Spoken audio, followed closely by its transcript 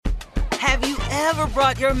Have you ever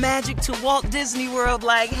brought your magic to Walt Disney World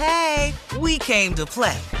like, hey, we came to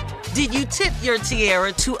play? Did you tip your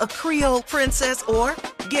tiara to a Creole princess or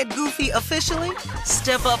get goofy officially?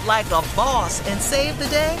 Step up like a boss and save the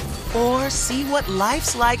day? Or see what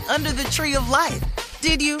life's like under the tree of life?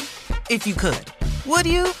 Did you? If you could. Would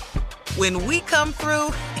you? When we come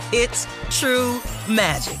through, it's true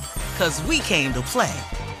magic. 'Cause we came to play.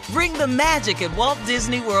 Bring the magic at Walt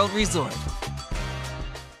Disney World Resort.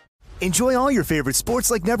 Enjoy all your favorite sports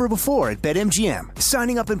like never before at BetMGM.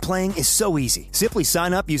 Signing up and playing is so easy. Simply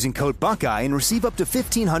sign up using code Buckeye and receive up to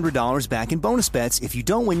 $1,500 back in bonus bets if you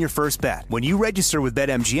don't win your first bet. When you register with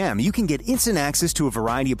BetMGM, you can get instant access to a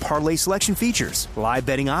variety of parlay selection features, live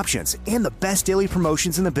betting options, and the best daily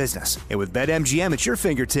promotions in the business. And with BetMGM at your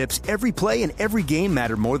fingertips, every play and every game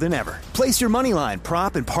matter more than ever. Place your moneyline,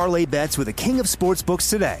 prop, and parlay bets with the king of sportsbooks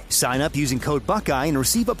today. Sign up using code Buckeye and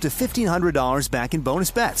receive up to $1,500 back in bonus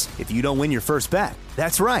bets if you don't win your first bet.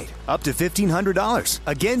 That's right, up to $1,500.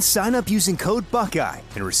 Again, sign up using code Buckeye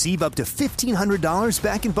and receive up to $1,500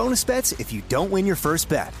 back in bonus bets if you don't win your first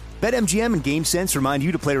bet. BetMGM and GameSense remind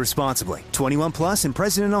you to play responsibly. 21 plus and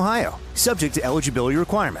present in Ohio. Subject to eligibility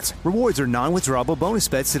requirements. Rewards are non-withdrawable bonus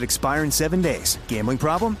bets that expire in 7 days. Gambling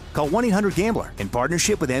problem? Call 1-800-GAMBLER in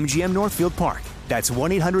partnership with MGM Northfield Park. That's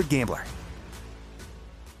 1-800-GAMBLER.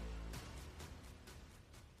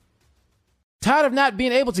 Tired of not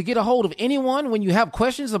being able to get a hold of anyone when you have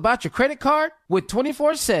questions about your credit card? With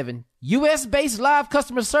 24/7 U.S.-based live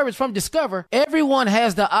customer service from Discover, everyone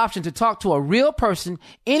has the option to talk to a real person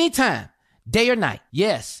anytime, day or night.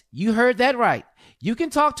 Yes, you heard that right. You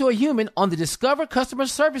can talk to a human on the Discover customer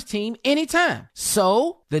service team anytime.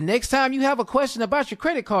 So, the next time you have a question about your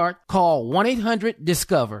credit card, call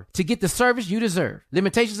 1-800-DISCOVER to get the service you deserve.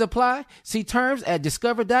 Limitations apply. See terms at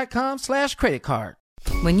discover.com/creditcard.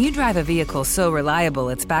 When you drive a vehicle so reliable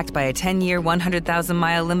it's backed by a 10-year,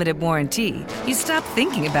 100,000-mile limited warranty, you stop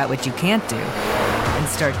thinking about what you can't do and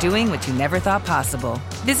start doing what you never thought possible.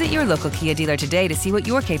 Visit your local Kia dealer today to see what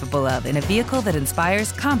you're capable of in a vehicle that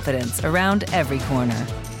inspires confidence around every corner.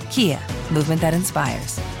 Kia, movement that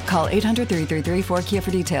inspires. Call 800-333-4KIA for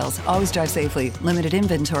details. Always drive safely. Limited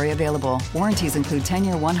inventory available. Warranties include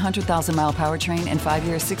 10-year, 100,000-mile powertrain and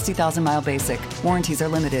 5-year, 60,000-mile basic. Warranties are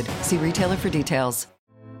limited. See retailer for details.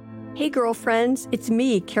 Hey girlfriends, it's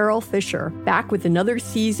me, Carol Fisher, back with another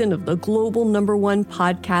season of the global #1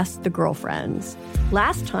 podcast, The Girlfriends.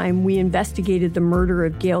 Last time, we investigated the murder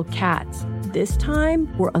of Gail Katz. This time,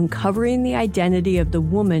 we're uncovering the identity of the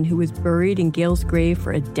woman who was buried in Gail's grave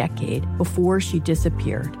for a decade before she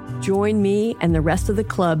disappeared. Join me and the rest of the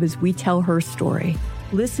club as we tell her story.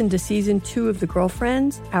 Listen to Season 2 of The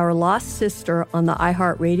Girlfriends, Our Lost Sister on the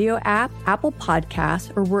iHeartRadio app, Apple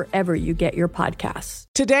Podcasts, or wherever you get your podcasts.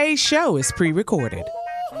 Today's show is pre-recorded.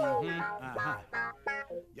 Y'all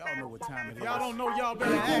know what time it is. Y'all don't know, y'all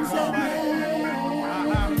better ask somebody.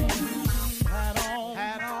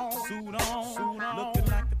 Hat on, suit on, looking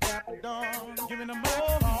like the Dapper Dawn, giving them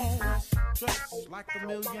microphone, dressed like $1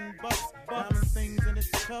 million, diamond things in its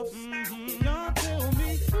cuffs. Y'all tell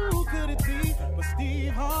me, who could it be but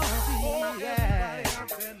Steve Harvey? Yeah, everybody out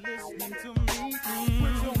there listening to me.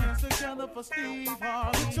 Put your hands together for Steve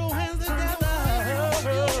Harvey. Put your hands together.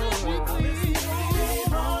 Steve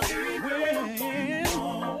Harvey.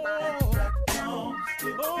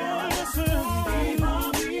 Listen,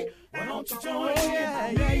 why don't you join me?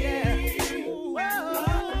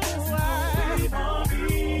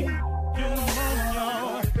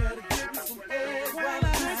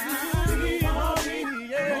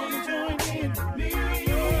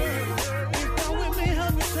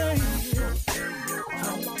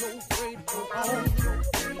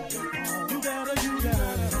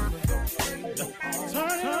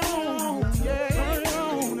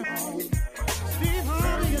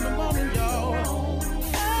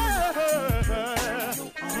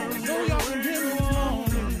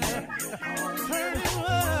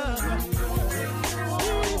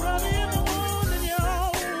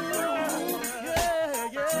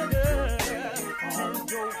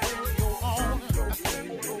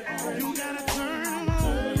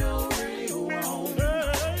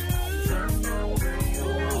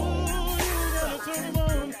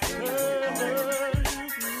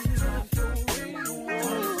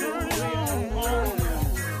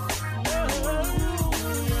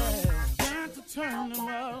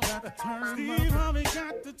 Steve Harvey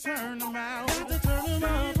got to turn them out. Got to turn them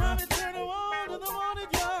out. Harvey turn them on to the morning,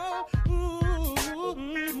 y'all.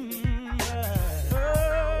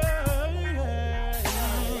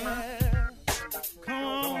 Come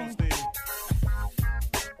on, Steve.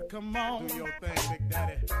 Come on. Do your thing, Big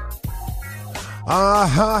Daddy.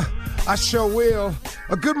 I sure will.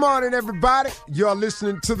 Good morning, everybody. You're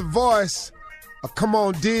listening to The Voice. Come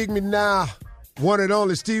on, dig me now. One and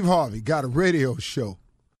only Steve Harvey got a radio show.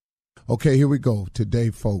 Okay, here we go. Today,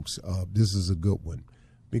 folks, this is a good one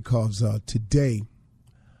because today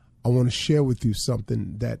I want to share with you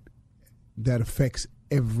something that affects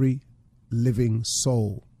every living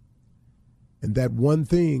soul. And that one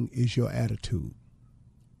thing is your attitude.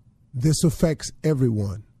 This affects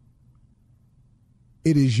everyone.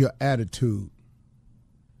 It is your attitude.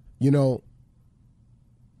 You know,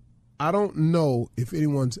 I don't know if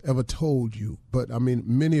anyone's ever told you, but I mean,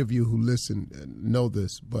 many of you who listen know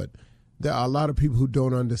this, but there are a lot of people who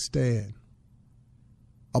don't understand.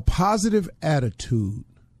 A positive attitude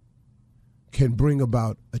can bring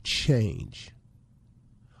about a change.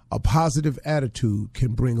 A positive attitude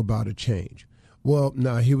can bring about a change. Well,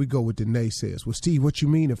 now here we go with the naysayers. Well, Steve, what you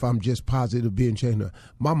mean if I'm just positive being changed?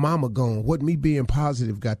 My mama gone. What me being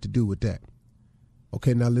positive got to do with that?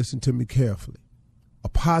 Okay, now listen to me carefully. A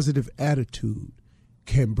positive attitude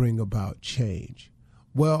can bring about change.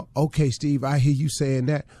 Well, okay, Steve, I hear you saying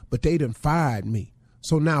that, but they done fired me.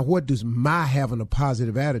 So now what does my having a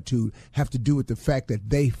positive attitude have to do with the fact that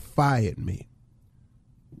they fired me?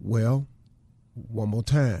 Well, one more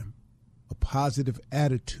time. A positive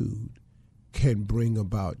attitude can bring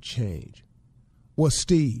about change. Well,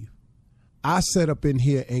 Steve, I sat up in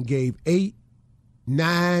here and gave 8,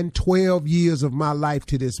 9, 12 years of my life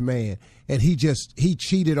to this man, and he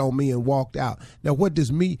cheated on me and walked out. Now, what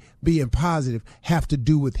does me being positive have to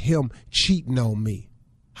do with him cheating on me?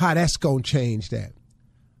 How that's going to change that?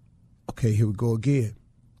 Okay, here we go again.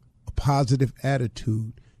 A positive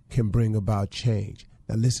attitude can bring about change.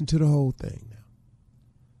 Now, listen to the whole thing now.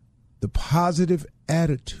 The positive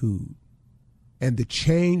attitude and the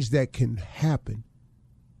change that can happen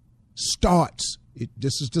starts,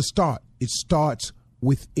 this is the start, it starts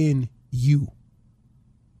within you.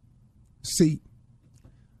 See,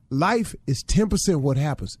 life is 10% what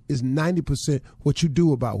happens, is 90% what you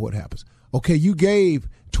do about what happens. Okay, you gave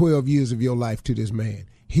 12 years of your life to this man.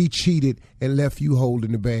 He cheated and left you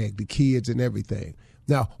holding the bag, the kids and everything.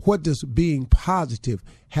 Now, what does being positive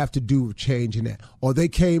have to do with changing that? Or they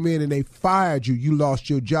came in and they fired you, you lost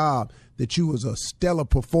your job that you was a stellar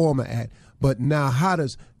performer at, but now how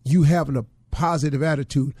does you having a positive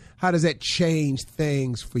attitude, how does that change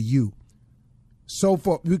things for you? So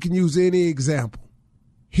far, we can use any example.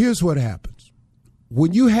 Here's what happens.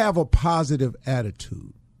 When you have a positive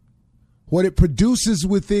attitude, what it produces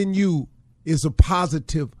within you is a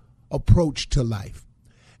positive approach to life.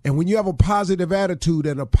 And when you have a positive attitude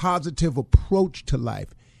and a positive approach to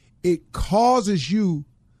life, it causes you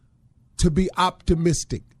to be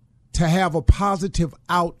optimistic, to have a positive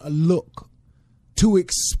outlook, to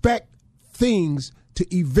expect things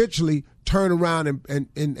to eventually turn around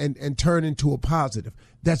and turn into a positive.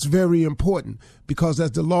 That's very important because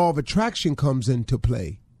as the law of attraction comes into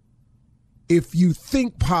play, if you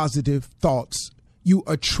think positive thoughts, you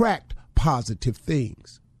attract positive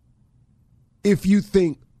things. If you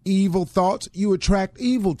think evil thoughts, you attract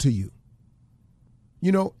evil to you.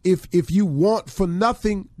 You know, if you want for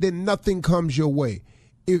nothing, then nothing comes your way.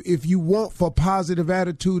 If you want for positive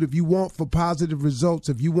attitude, if you want for positive results,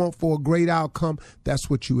 if you want for a great outcome, that's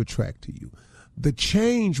what you attract to you. The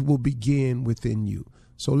change will begin within you.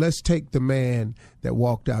 So let's take the man that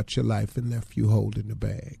walked out your life and left you holding the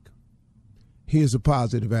bag. Here's a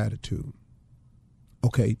positive attitude.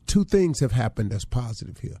 Okay, 2 things have happened that's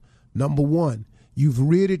positive here. Number 1, you've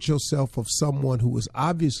ridded yourself of someone who is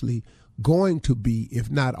obviously going to be,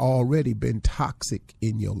 if not already, been toxic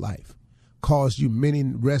in your life. Caused you many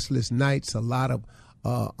restless nights, a lot of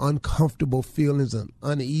uncomfortable feelings and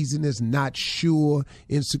uneasiness, not sure,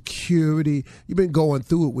 insecurity. You've been going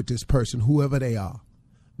through it with this person, whoever they are.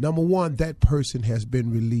 Number 1, that person has been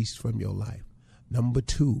released from your life. Number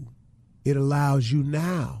 2, it allows you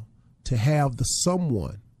now to have the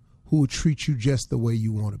someone who will treat you just the way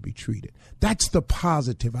you want to be treated. That's the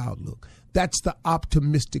positive outlook. That's the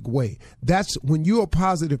optimistic way. That's when you're a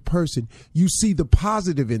positive person, you see the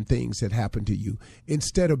positive in things that happen to you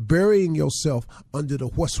instead of burying yourself under the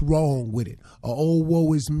what's wrong with it, or oh,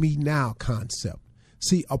 woe is me now concept.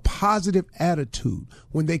 See, a positive attitude,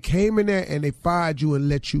 when they came in there and they fired you and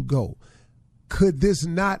let you go, could this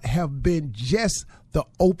not have been just the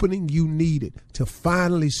opening you needed to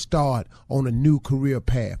finally start on a new career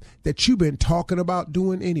path that you've been talking about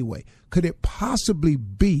doing anyway? Could it possibly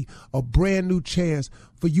be a brand new chance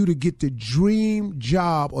for you to get the dream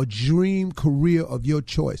job or dream career of your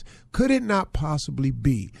choice? Could it not possibly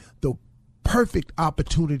be the perfect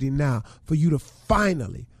opportunity now for you to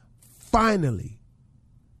finally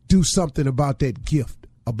do something about that gift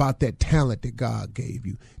about that talent that God gave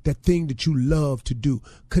you, that thing that you love to do?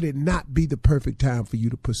 Could it not be the perfect time for you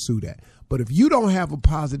to pursue that? But if you don't have a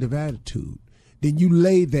positive attitude, then you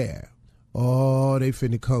lay there. Oh, they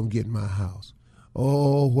finna come get my house.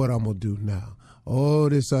 Oh, what I'm going to do now? Oh,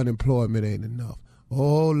 this unemployment ain't enough.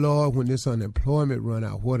 Oh, Lord, when this unemployment run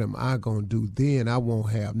out, what am I going to do then? I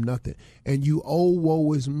won't have nothing. And you, oh,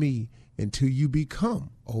 woe is me, until you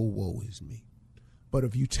become, oh, woe is me. But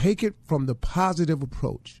if you take it from the positive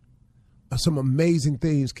approach, some amazing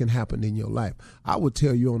things can happen in your life. I would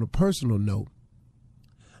tell you on a personal note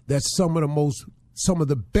that some of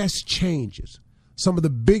the best changes, some of the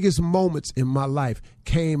biggest moments in my life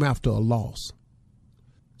came after a loss.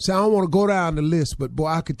 So I don't want to go down the list, but boy,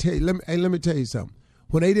 I could tell you, let me tell you something.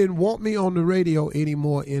 When they didn't want me on the radio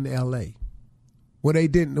anymore in L.A., when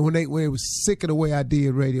they was sick of the way I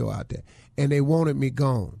did radio out there, and they wanted me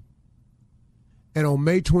gone. And on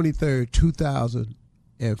May 23rd,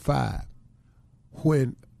 2005,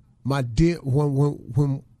 when my deal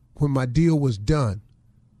was done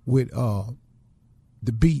with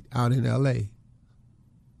the Beat out in L.A.,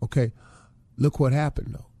 okay, look what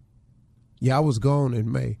happened though. Yeah, I was gone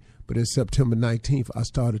in May, but in September 19th, I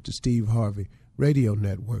started the Steve Harvey Radio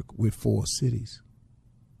Network with 4 cities.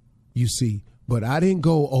 You see, but I didn't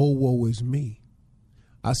go, oh, woe is me.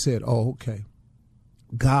 I said, oh, okay.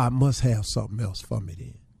 God must have something else for me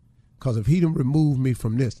then. Because if he didn't remove me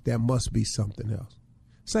from this, there must be something else.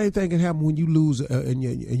 Same thing can happen when you lose and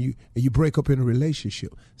you break up in a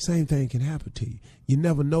relationship. Same thing can happen to you. You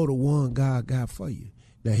never know the one God got for you.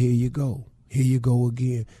 Now here you go. Here you go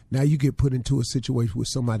again. Now you get put into a situation where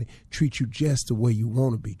somebody treats you just the way you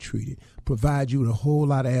want to be treated, provide you with a whole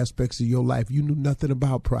lot of aspects of your life you knew nothing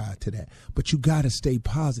about prior to that. But you got to stay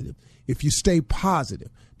positive. If you stay positive,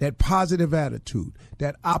 that positive attitude,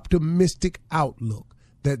 that optimistic outlook,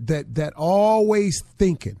 that always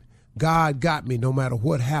thinking, God got me no matter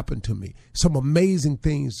what happened to me. Some amazing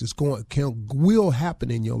things will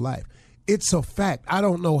happen in your life. It's a fact. I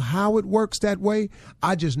don't know how it works that way.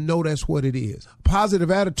 I just know that's what it is.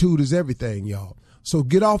 Positive attitude is everything, y'all. So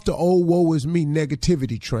get off the old woe is me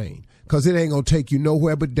negativity train, because it ain't going to take you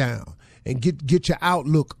nowhere but down. And get your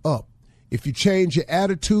outlook up. If you change your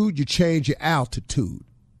attitude, you change your altitude.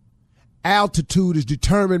 Altitude is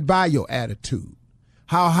determined by your attitude.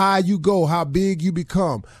 How high you go, how big you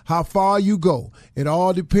become, how far you go. It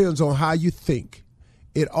all depends on how you think.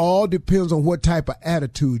 It all depends on what type of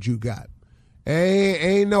attitude you got.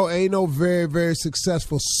 Ain't no very, very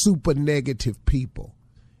successful super negative people.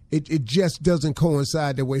 It just doesn't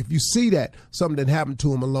coincide that way. If you see that, something happened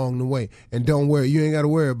to them along the way, and don't worry, you ain't got to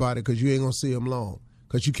worry about it, because you ain't going to see them long,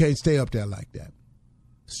 because you can't stay up there like that.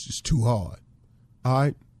 It's just too hard. All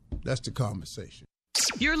right? That's the conversation.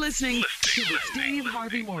 You're listening to the Steve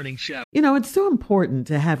Harvey Morning Show. You know, it's so important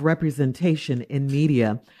to have representation in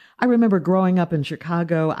media. I remember growing up in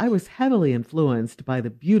Chicago, I was heavily influenced by the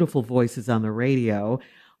beautiful voices on the radio.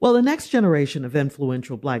 Well, the next generation of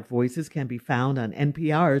influential Black voices can be found on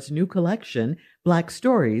NPR's new collection, Black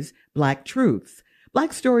Stories, Black Truths.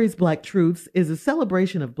 Black Stories, Black Truths is a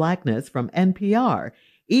celebration of Blackness from NPR.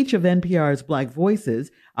 Each of NPR's Black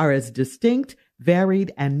voices are as distinct,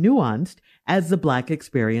 varied, and nuanced as the Black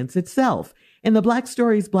experience itself. In the Black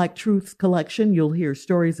Stories, Black Truths collection, you'll hear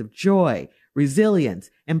stories of joy, resilience,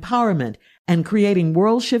 empowerment, and creating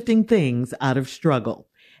world-shifting things out of struggle.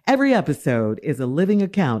 Every episode is a living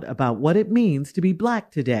account about what it means to be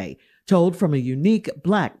Black today, told from a unique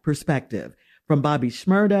Black perspective. From Bobby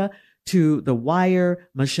Shmurda to The Wire,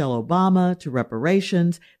 Michelle Obama to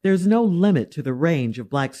reparations, there's no limit to the range of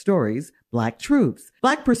Black stories, Black truths.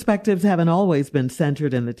 Black perspectives haven't always been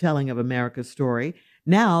centered in the telling of America's story.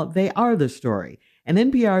 Now they are the story. In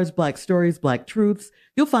NPR's Black Stories, Black Truths,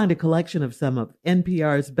 you'll find a collection of some of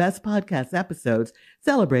NPR's best podcast episodes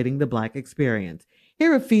celebrating the Black experience.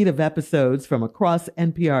 Hear a feed of episodes from across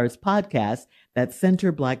NPR's podcasts that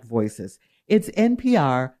center Black voices. It's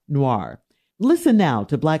NPR Noir. Listen now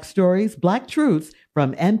to Black Stories, Black Truths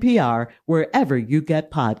from NPR, wherever you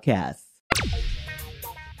get podcasts.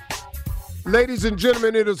 Ladies and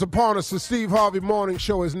gentlemen, it is upon us. The Steve Harvey Morning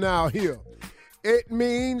Show is now here. It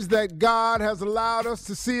means that God has allowed us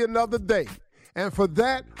to see another day. And for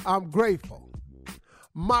that, I'm grateful.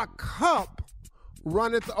 My cup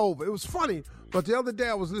runneth over. It was funny, but the other day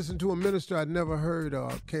I was listening to a minister I'd never heard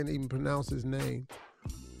of, can't even pronounce his name.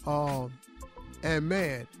 And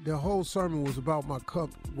man, the whole sermon was about my cup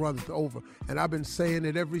runneth over. And I've been saying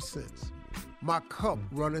it ever since. My cup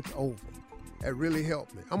runneth over. It really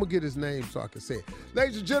helped me. I'm going to get his name so I can say it.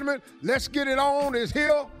 Ladies and gentlemen, let's get it on. It's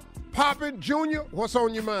here. Poppin' Junior, what's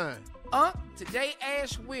on your mind? Today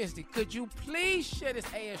Ash Wednesday. Could you please share this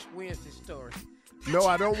Ash Wednesday story? No,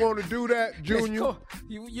 I don't want to do that, Junior.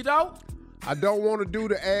 You don't? I don't want to do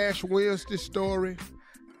the Ash Wednesday story.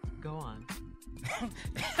 Go on.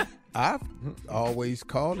 I've always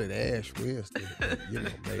called it Ash Wednesday.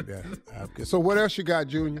 Maybe. So what else you got,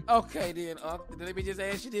 Junior? Okay, then. Let me just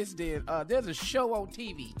ask you this, then. There's a show on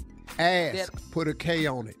TV. Ask. Put a K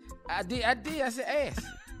on it. I did. I said ask.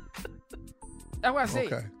 That's what I said.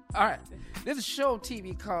 Okay. All right. There's a show on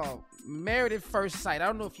TV called Married at First Sight. I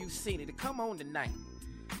don't know if you've seen it. It come on tonight.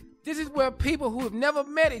 This is where people who have never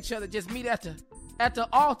met each other just meet at the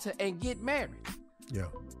altar and get married. Yeah.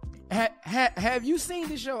 Have you seen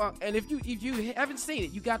this show? And if you haven't seen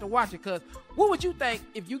it, you got to watch it, because what would you think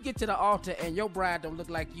if you get to the altar and your bride don't look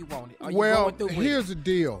like you want it? Are you going through here's the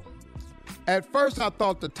deal. At first, I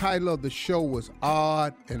thought the title of the show was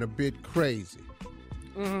odd and a bit crazy.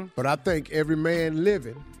 Mm-hmm. But I think every man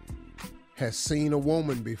living has seen a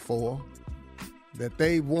woman before that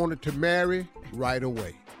they wanted to marry right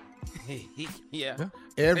away. Yeah.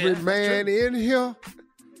 Every man in here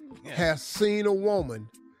has seen a woman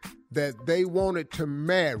that they wanted to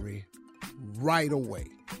marry right away.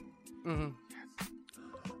 Mm-hmm.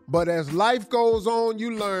 But as life goes on,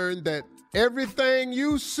 you learn that everything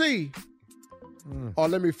you see, or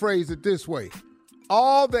let me phrase it this way,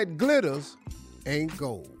 all that glitters ain't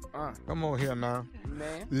gold. Come on here now.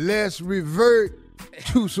 Man. Let's revert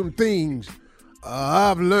to some things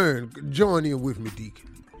I've learned. Join in with me, Deacon.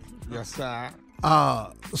 Yes, sir.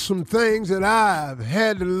 Some things that I've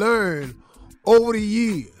had to learn over the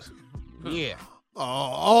years. Yeah.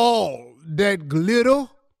 All that glitter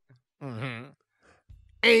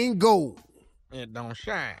ain't gold. It don't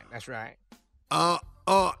shine. That's right.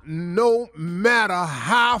 No matter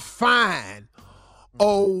how fine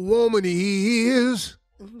a woman is,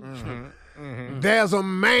 there's a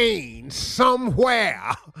man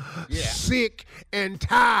somewhere sick and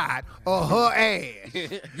tired of her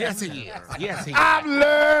ass. Yes, he is. Yes, he is. I've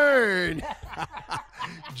learned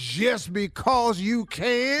just because you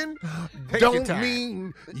can don't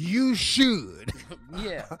mean you should.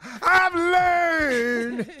 Yeah. I've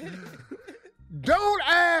learned don't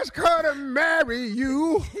ask her to marry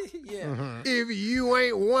you if you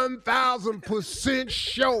ain't 1,000%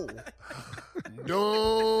 sure.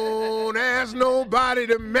 Don't ask nobody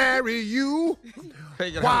to marry you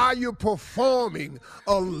while you're performing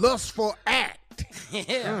a lustful act.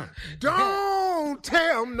 Yeah. Don't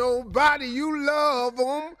tell nobody you love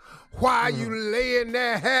them while you laying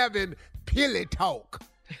there having pilly talk.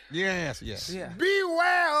 Yes, yes. Yeah.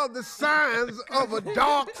 Beware of the signs of a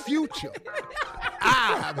dark future.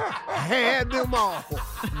 I've had them all.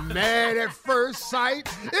 Married at first sight.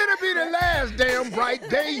 It'll be the last damn bright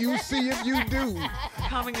day you see if you do.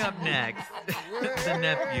 Coming up next, the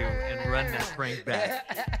nephew and Run That Prank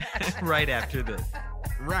Back. Right after this.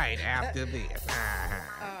 Right after this.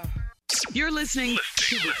 You're listening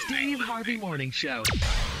to the Steve Harvey Morning Show.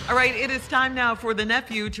 All right, it is time now for the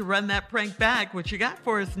nephew to run that prank back. What you got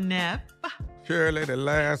for us, Neff? Shirley, the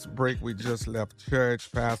last break we just left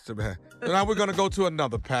church, Pastor. Now we're going to go to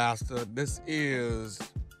another pastor. This is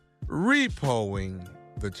repoing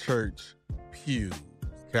the church pews.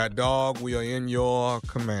 Cat Dog, we are in your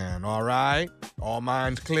command, all right? All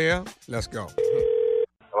minds clear? Let's go.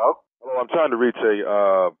 Hello? Hello, I'm trying to reach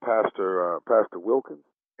Pastor Wilkins.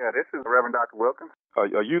 Yeah, this is Reverend Dr. Wilkins.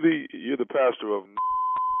 You're the pastor of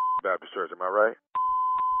Baptist Church, am I right?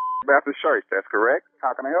 Baptist Church, that's correct.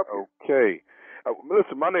 How can I help you? Okay.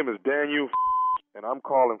 Listen, my name is Daniel, and I'm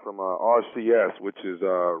calling from RCS, which is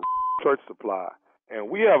Church Supply. And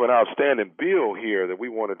we have an outstanding bill here that we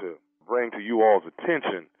wanted to bring to you all's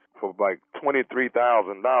attention for like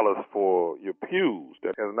 $23,000 for your pews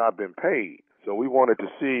that has not been paid. So we wanted to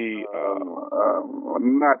see...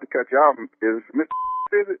 not to cut you off, is Mr.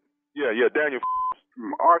 Is it? Yeah, Daniel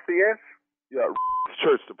from RCS? Yeah,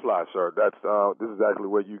 Church Supply, sir. That's this is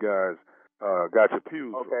actually where you guys got your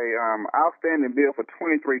pews. Okay, outstanding bill for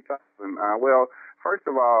 $23,000. Well, first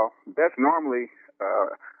of all, that's normally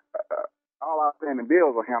all outstanding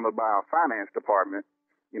bills are handled by our finance department.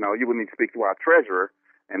 You know, you would need to speak to our treasurer,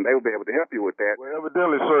 and they will be able to help you with that. Well,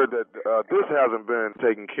 evidently, sir, that this hasn't been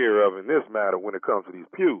taken care of in this matter when it comes to these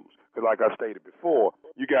pews. Because like I stated before,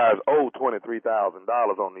 you guys owe $23,000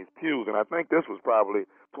 on these pews, and I think this was probably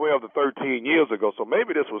 12 to 13 years ago. So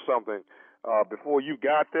maybe this was something before you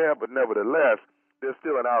got there, but nevertheless, there's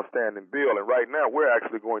still an outstanding bill. And right now, we're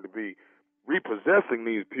actually going to be repossessing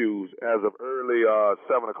these pews as of early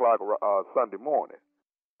 7 o'clock Sunday morning.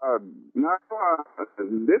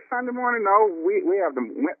 This Sunday morning, no. We have the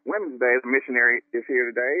Women's Day. The missionary is here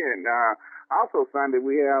today, and Also Sunday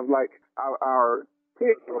we have like our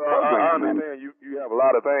kids I understand you have a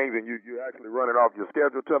lot of things and you actually run it off your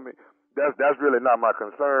schedule to me. That's really not my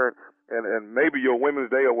concern. And maybe your Women's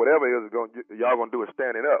Day or whatever it is y'all gonna do it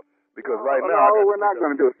standing up. Because right now we're not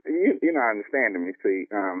gonna do it. You're not understanding me, see.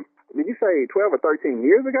 Did you say 12 or 13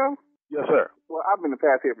 years ago? Yes, sir. Well, I've been the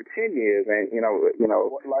past here for 10 years, and that has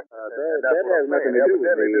nothing to do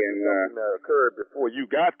with me. And something occurred before you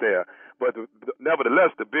got there, but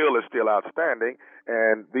nevertheless, the bill is still outstanding,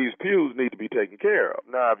 and these pews need to be taken care of.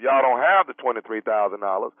 Now, if y'all don't have the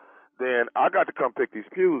 $23,000, then I got to come pick these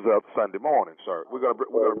pews up Sunday morning, sir. We're gonna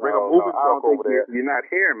bring a moving truck over there. You're not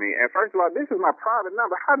hearing me. And first of all, this is my private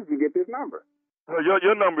number. How did you get this number?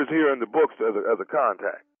 Your number's here in the books as a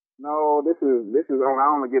contact. No, this is I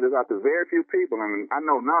only get this out to very few people, and I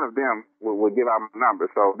know none of them will give out my number.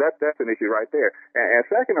 So that's an issue right there. And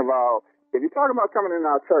second of all, if you're talking about coming in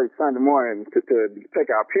our church Sunday morning to take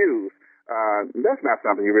our pews, that's not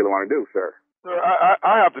something you really want to do, sir. Sir,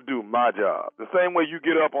 I have to do my job. The same way you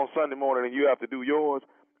get up on Sunday morning and you have to do yours,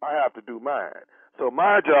 I have to do mine. So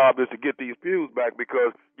my job is to get these pews back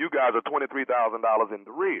because you guys are $23,000 in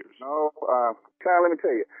the rears. No, Kyle, let me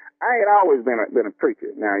tell you, I ain't always been a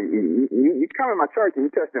preacher. Now, you come in my church and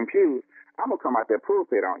you touch them pews, I'm gonna come out that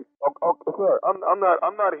pulpit on you. Okay, sir, I'm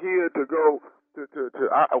not here to go to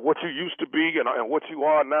what you used to be and what you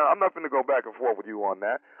are now. I'm not going to go back and forth with you on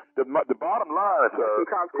that. The bottom line, sir, the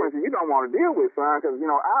consequences you don't want to deal with, son, because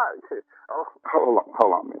hold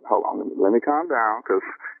on a minute. Let me calm down, because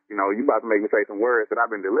you about to make me say some words that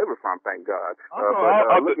I've been delivered from. Thank God. I'm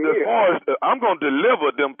going to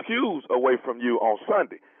deliver them pews away from you on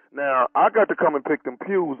Sunday. Now, I got to come and pick them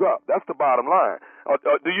pews up. That's the bottom line.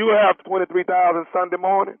 Do you have 23,000 Sunday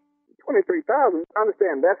morning? 23,000.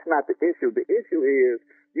 Understand, that's not the issue. The issue is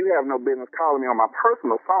you have no business calling me on my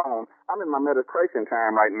personal phone. I'm in my meditation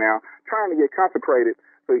time right now, trying to get consecrated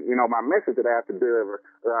for my message that I have to deliver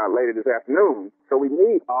later this afternoon. So we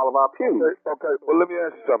need all of our pews. Okay. Well, let me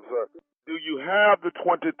ask you something, sir. Do you have the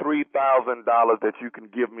 $23,000 that you can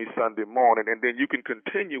give me Sunday morning, and then you can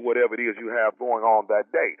continue whatever it is you have going on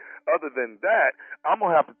that day? Other than that, I'm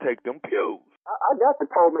going to have to take them pews. I got the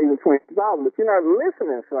told me the $20,000, but you're not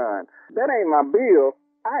listening, son. That ain't my bill.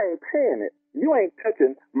 I ain't paying it. You ain't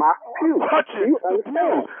touching my pews. Touching the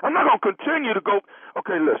pews. I'm not going to continue to go.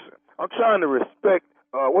 Okay, listen. I'm trying to respect.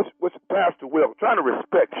 What's Pastor Wilkins? I'm trying to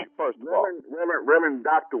respect you, first of all. Reverend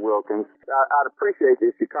Dr. Wilkins. I'd appreciate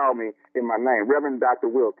it if you call me in my name, Reverend Dr.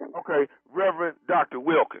 Wilkins. Okay, Reverend Dr.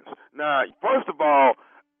 Wilkins. Now, first of all,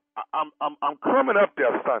 I'm coming up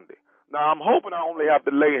there Sunday. Now, I'm hoping I only have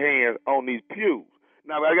to lay hands on these pews.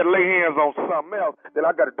 Now, if I got to lay hands on something else, then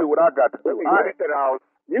I got to do what I got to do.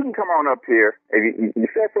 You can come on up here. If you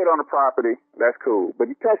set foot on the property, that's cool.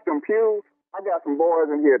 But you touch them pews, I got some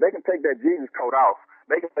boys in here. They can take that Jesus coat off.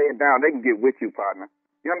 They can lay it down. They can get with you, partner.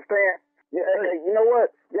 You understand? Yeah, hey, you know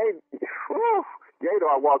what? Yea,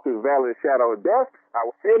 though I walk through the valley of the shadow of death, I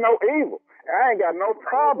will fear no evil. I ain't got no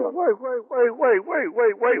problem. Wait. You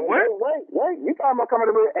talking about coming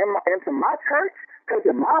into my church,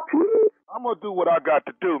 touching my pews? I'm going to do what I got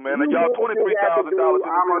to do, man. Y'all $23,000. I'm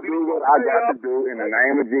going to do what I got to do in the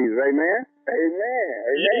name of Jesus. Amen? Amen.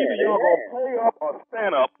 Either y'all going to pay up or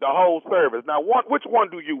stand up the whole service. Now, which one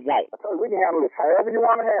do you want? I told you we can handle this however you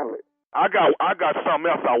want to handle it. I got something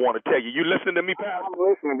else I want to tell you. You listening to me, Pastor? I'm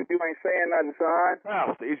listening, but you ain't saying nothing, son.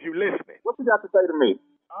 Pastor, is you listening? What you got to say to me?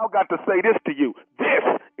 I've got to say this to you. This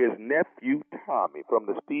is Nephew Tommy from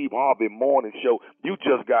the Steve Harvey Morning Show. You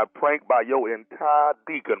just got pranked by your entire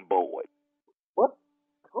deacon board. What?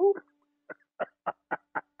 Who?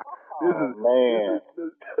 Man.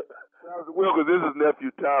 Wilkins, this is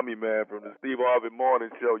Nephew Tommy, man, from the Steve Harvey Morning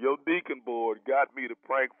Show. Your deacon board got me to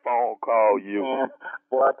prank phone call you. Man,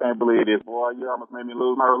 boy, I can't believe this, boy. You almost made me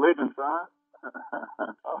lose my religion, son.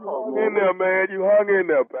 Hung in there, man. You hung in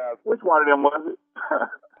there, Pastor. Which one of them was it?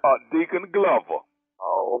 Deacon Glover.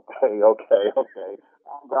 Oh, okay. I've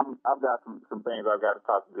got some things I've got to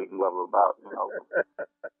talk to Deacon Glover about,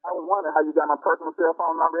 I was wondering how you got my personal cell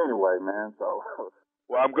phone number anyway, man, so.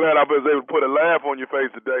 Well, I'm glad I was able to put a laugh on your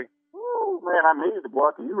face today. Ooh, man, I needed it,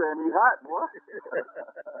 boy, because you ran me hot, boy. Hey,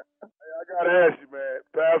 I got to ask you, man,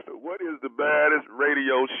 Pastor, what is the baddest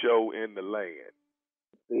radio show in the land?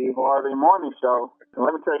 Steve Harvey Morning Show. And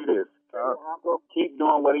let me tell you this. Uncle, keep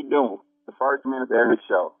doing what he's doing. The first minute of every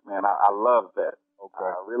show. Man, I love that. Okay.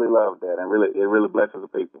 I really love that. And it really blesses the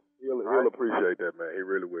people. He'll appreciate that, man. He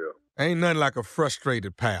really will. Ain't nothing like a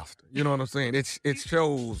frustrated pastor. You know what I'm saying? It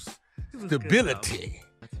shows stability.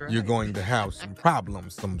 you're going to have some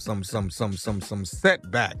problems, some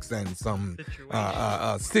setbacks, and some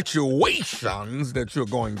situations that you're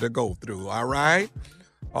going to go through. All right?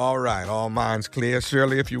 All right. All minds clear.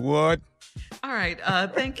 Shirley, if you would. All right.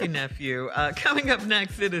 Thank you, nephew. Coming up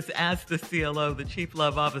next, it is Ask the CLO, the Chief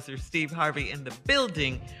Love Officer, Steve Harvey, in the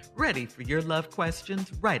building, ready for your love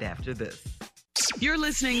questions right after this. You're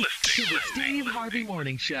listening to the Steve Harvey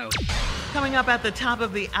Morning Show. Coming up at the top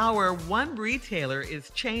of the hour, one retailer is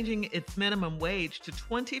changing its minimum wage to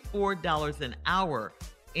 $24 an hour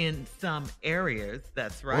in some areas.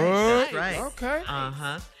 That's right. What? That's right. Okay.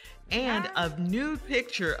 Uh-huh. And a nude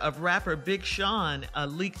picture of rapper Big Sean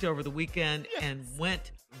leaked over the weekend and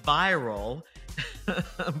went viral.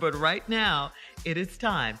 But right now, it is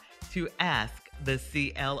time to ask the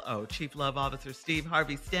CLO. Chief Love Officer Steve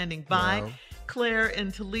Harvey standing by. Wow. Claire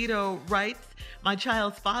in Toledo writes, my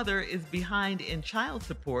child's father is behind in child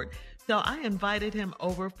support, so I invited him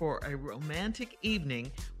over for a romantic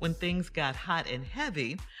evening. When things got hot and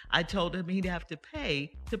heavy, I told him he'd have to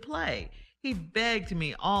pay to play. He begged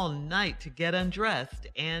me all night to get undressed,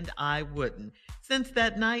 and I wouldn't. Since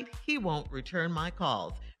that night, he won't return my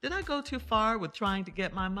calls. Did I go too far with trying to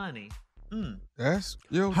get my money? That's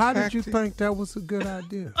your How tactic. did you think that was a good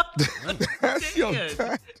idea? That's your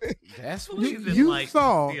tactic. That's what You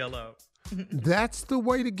thought that's the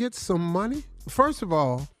way to get some money? First of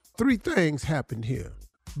all, 3 things happened here.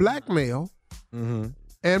 Blackmail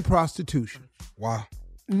and prostitution. Wow.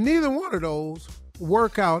 Neither one of those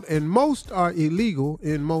work out, and most are illegal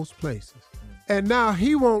in most places. And now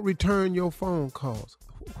he won't return your phone calls.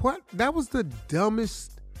 What? That was the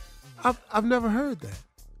dumbest. I've never heard that.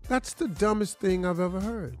 That's the dumbest thing I've ever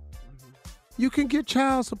heard. You can get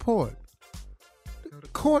child support.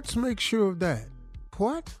 Courts make sure of that.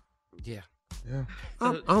 What? Yeah.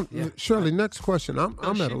 Shirley, next question. I'm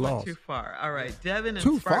at a loss. Went too far. All right. Devin in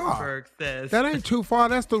Too Spartanburg far? says... That ain't too far.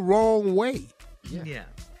 That's the wrong way. Yeah,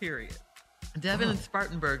 period. Devin in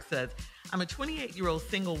Spartanburg says, I'm a 28-year-old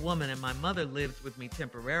single woman and my mother lives with me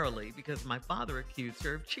temporarily because my father accused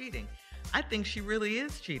her of cheating. I think she really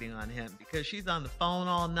is cheating on him because she's on the phone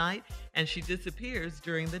all night and she disappears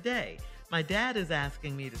during the day. My dad is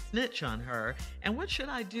asking me to snitch on her, and what should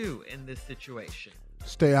I do in this situation?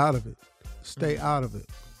 Stay out of it. Stay out of it.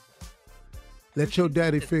 Let your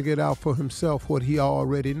daddy figure it out for himself what he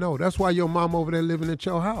already know. That's why your mom over there living at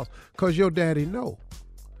your house, because your daddy know.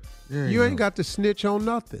 You ain't got to snitch on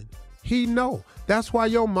nothing. He know. That's why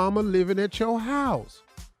your mama living at your house.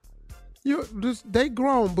 They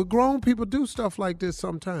grown, but grown people do stuff like this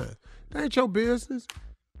sometimes. That ain't your business.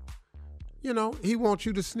 You know, he wants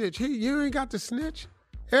you to snitch. You ain't got to snitch.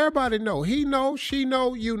 Everybody know. He know, she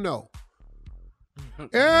know, you know.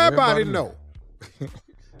 Everybody know.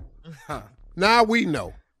 Now we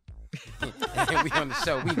know. We on the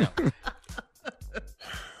show, we know.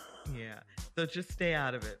 Yeah. So just stay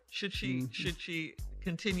out of it. Should she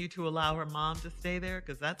continue to allow her mom to stay there?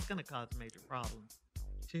 Because that's going to cause major problems,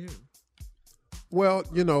 too. Well,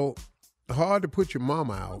 you know, hard to put your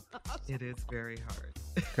mama out. It is very hard.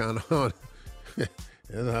 Kind of hard.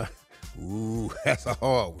 Ooh, that's a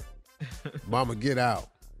hard one. Mama, get out.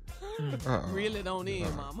 Really don't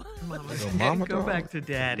end, mama. Mama, go back to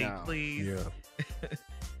daddy, please. Yeah.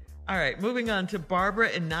 All right, moving on to Barbara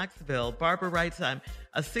in Knoxville. Barbara writes, I'm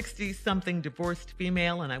a 60-something divorced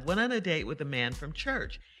female, and I went on a date with a man from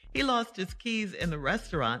church. He lost his keys in the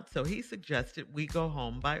restaurant, so he suggested we go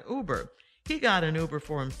home by Uber. He got an Uber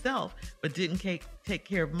for himself, but didn't take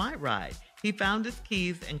care of my ride. He found his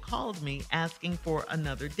keys and called me asking for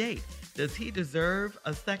another date. Does he deserve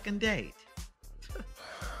a second date?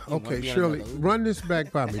 Okay, Shirley, run this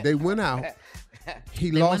back by me. They went out.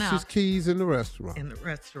 He lost his keys in the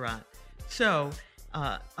restaurant. So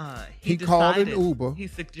he called an Uber. He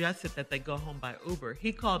suggested that they go home by Uber.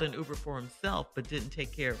 He called an Uber for himself, but didn't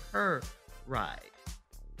take care of her ride.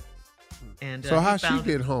 And so how she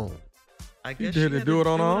get home? I guess she had to do it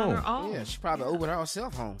on her own. Yeah, she probably Ubered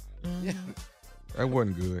herself home. Mm-hmm. Yeah. That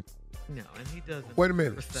wasn't good. No, and he doesn't. Wait a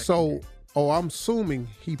minute. So, I'm assuming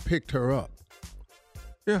he picked her up.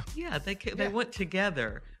 Yeah. Yeah, they went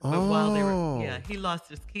together. But while they were, he lost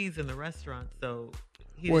his keys in the restaurant, so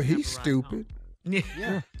he's stupid.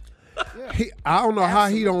 Yeah. I don't know how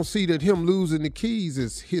he don't see that him losing the keys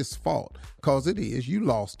is his fault, because it is. You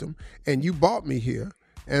lost them, and you brought me here,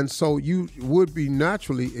 and so you would be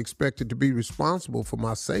naturally expected to be responsible for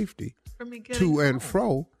my safety to and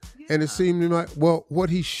fro. Yeah. And it seemed like, well,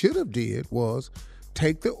 what he should have did was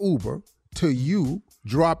take the Uber to you,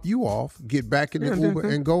 drop you off, get back in the Uber,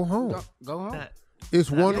 and go home. Go home. It's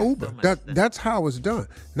one Uber. That's how it's done.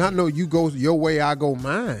 Not no, you go your way, I go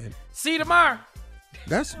mine. See you tomorrow.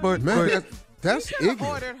 That's But that's He ignorant.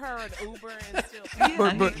 ordered her an Uber and still.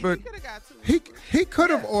 but He could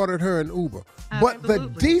have ordered her an Uber. But the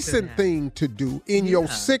Absolutely decent thing to do in your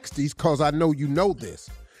 60s, because I know you know this,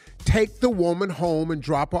 take the woman home and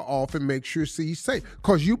drop her off and make sure she's safe.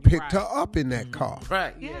 Because you picked her up in that car.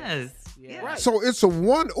 Right. Yes. Yeah. Right. So it's a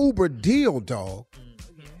one Uber deal, dog.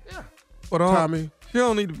 But Tommy. You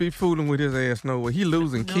don't need to be fooling with his ass no way. He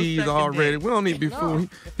losing No keys second already. date. We don't need to be fooling.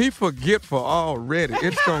 He forgetful already.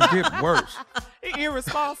 It's going to get worse. He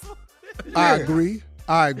irresponsible. I agree.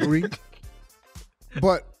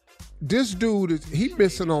 But this dude he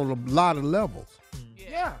missing on a lot of levels.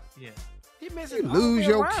 Yeah. Yeah. He missing You all the lose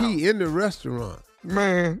way your around. key in the restaurant.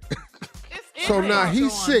 Man. So now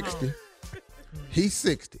he's Go on 60. home. He's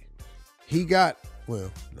 60. He got, well,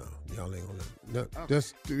 no, y'all ain't gonna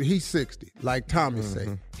he's 60. Like Tommy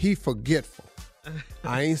say, he forgetful.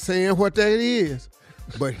 I ain't saying what that is,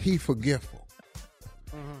 but he forgetful.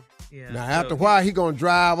 Yeah. Now after a while, he gonna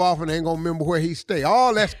drive off and ain't gonna remember where he stay.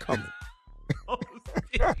 All that's coming.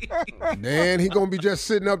 Then he gonna be just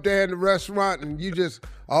sitting up there in the restaurant and you just,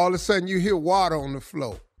 all of a sudden you hear water on the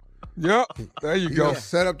floor. Yep. There you He go. just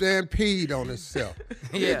sat up there and peed on himself.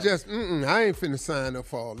 Yeah. It just, I ain't finna sign up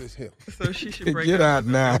for all this here. So she should break Get up out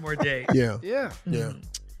with now. one more date. Yeah. Yeah. Yeah.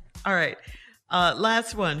 All right.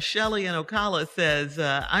 Last one. Shelly in Ocala says,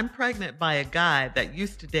 I'm pregnant by a guy that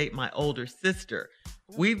used to date my older sister.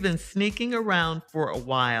 We've been sneaking around for a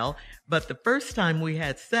while, but the first time we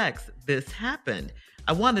had sex, this happened.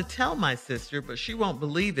 I want to tell my sister, but she won't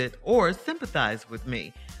believe it or sympathize with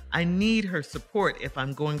me. I need her support if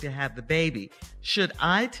I'm going to have the baby. Should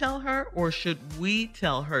I tell her or should we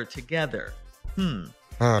tell her together?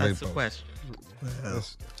 That's the question. Well,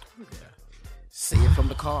 See it from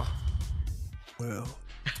the car. well,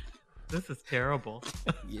 This is terrible.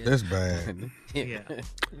 That's bad. Yeah.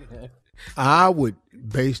 I would,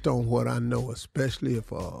 based on what I know, especially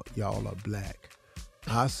if y'all are black,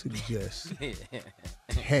 I suggest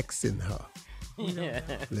texting her.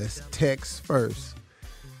 Let's text first.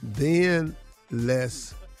 Then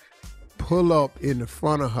let's pull up in the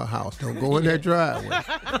front of her house. Don't go in that driveway.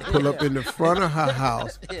 Pull up in the front of her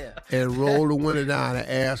house and roll the window down and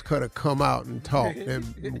ask her to come out and talk.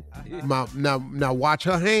 And now watch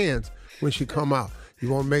her hands when she come out. You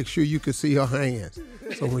want to make sure you can see her hands.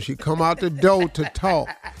 So when she come out the door to talk,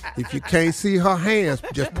 if you can't see her hands,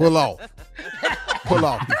 just pull off. Pull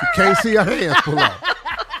off. If you can't see her hands, pull off.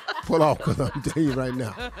 Pull off, because I'm telling you right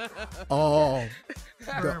now.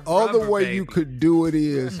 The other way you could do it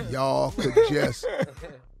is y'all could just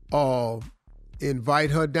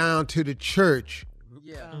invite her down to the church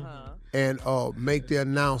and make the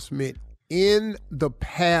announcement in the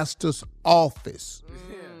pastor's office.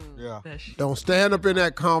 Yeah. Don't stand up in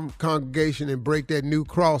that congregation and break that new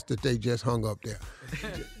cross that they just hung up there.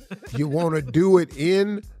 You want to do it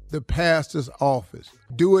in the pastor's office.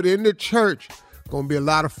 Do it in the church. Going to be a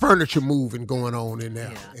lot of furniture moving going on in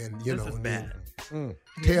there. Yeah. And you This know, is and bad. then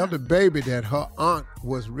tell the baby that her aunt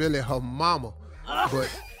was really her mama,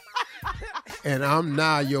 and I'm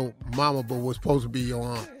now your mama, but was supposed to be your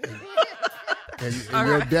aunt. And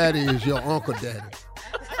your daddy is your Uncle Daddy.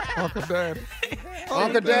 Uncle Daddy.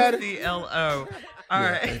 Uncle Daddy. CLO. All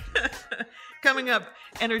right. Coming up,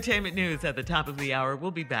 entertainment news at the top of the hour.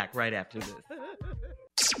 We'll be back right after this.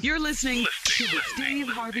 You're listening to the Steve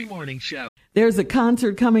Harvey Morning Show. There's a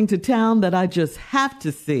concert coming to town that I just have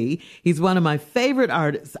to see. He's one of my favorite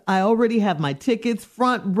artists. I already have my tickets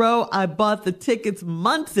front row. I bought the tickets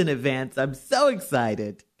months in advance. I'm so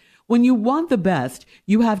excited. When you want the best,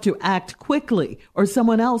 you have to act quickly or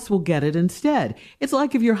someone else will get it instead. It's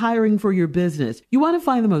like if you're hiring for your business. You want to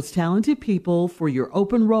find the most talented people for your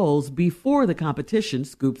open roles before the competition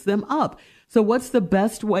scoops them up. So what's the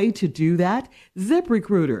best way to do that?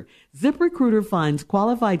 ZipRecruiter. ZipRecruiter finds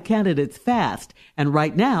qualified candidates fast. And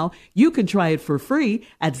right now, you can try it for free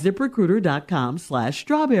at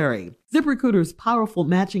ZipRecruiter.com/strawberry. ZipRecruiter's powerful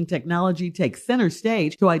matching technology takes center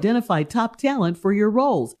stage to identify top talent for your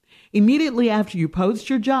roles. Immediately after you post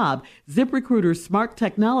your job, ZipRecruiter's smart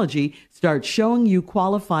technology starts showing you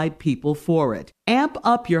qualified people for it. Amp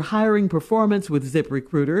up your hiring performance with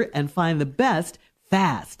ZipRecruiter and find the best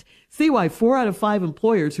fast. See why 4 out of 5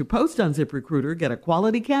 employers who post on ZipRecruiter get a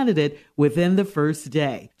quality candidate within the first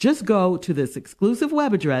day. Just go to this exclusive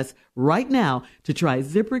web address right now to try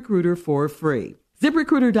ZipRecruiter for free.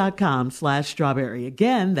 ZipRecruiter.com/strawberry.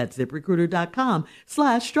 Again, that's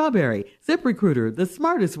ZipRecruiter.com/strawberry. ZipRecruiter, the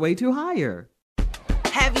smartest way to hire.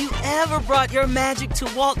 Have you ever brought your magic to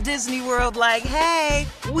Walt Disney World like, hey,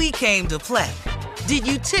 we came to play? Did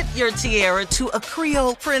you tip your tiara to a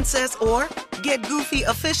Creole princess or Get goofy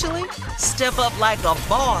officially? Step up like a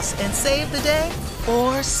boss and save the day?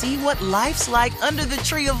 Or see what life's like under the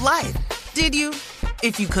tree of life? Did you?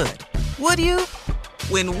 If you could. Would you?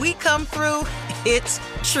 When we come through, it's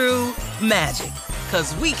true magic.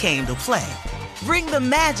 'Cause we came to play. Bring the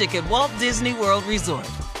magic at Walt Disney World Resort.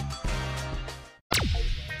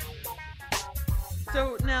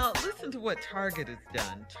 So now listen to what Target has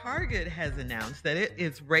done. Target has announced that it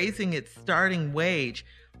is raising its starting wage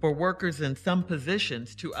for workers in some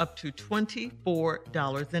positions to up to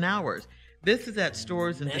 $24 an hour. This is at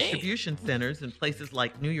stores and distribution centers in places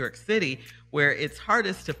like New York City, where it's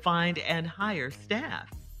hardest to find and hire staff.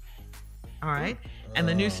 All right. And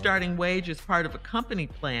the new starting wage is part of a company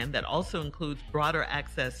plan that also includes broader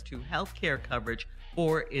access to health care coverage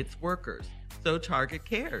for its workers. So Target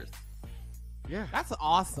cares. Yeah, that's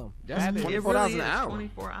awesome. That's $24 an hour.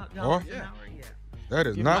 $24 an hour, yeah. That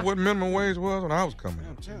is not what minimum wage was when I was coming.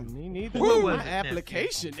 Me neither. Put an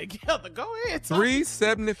application together. Go ahead.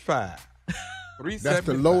 $3.75. That's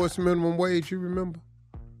the lowest minimum wage you remember?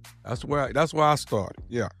 That's where I started.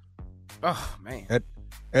 Yeah. Oh man.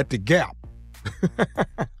 At the Gap. I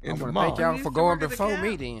want to thank y'all for going before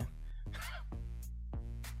me then.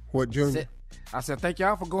 What, Junior? I said thank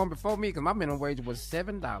y'all for going before me because my minimum wage was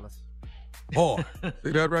 $7. Boy,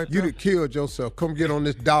 see that right there? You'd have killed yourself. Come get on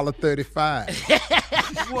this $1.35.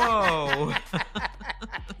 Whoa.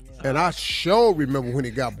 And I sure remember when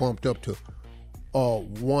it got bumped up to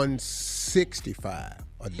 $1.65,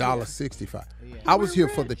 $1.65. Yeah. I was here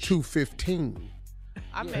for the $2.15.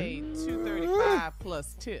 I made $2.35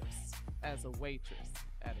 plus tips as a waitress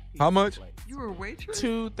at a pizza How much? place. You were a waitress?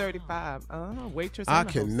 $2.35. Waitress. I and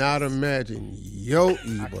a cannot imagine your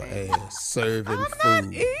evil ass serving I'm food.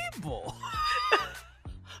 not evil.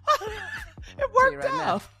 It worked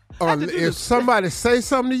out. If somebody say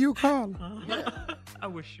something to you, Carla, I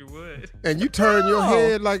wish you would. and you turn your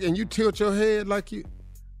head and you tilt your head like you.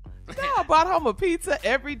 No, I brought home a pizza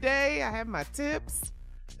every day. I had my tips.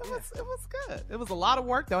 It was good. It was a lot of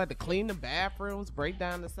work though. I had to clean the bathrooms, break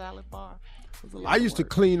down the salad bar. It was a lot I of used to work.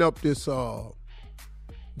 clean up this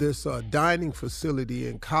dining facility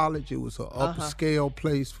in college. It was an upscale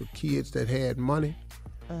place for kids that had money.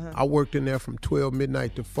 I worked in there from 12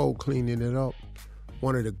 midnight to 4 cleaning it up.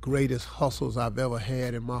 One of the greatest hustles I've ever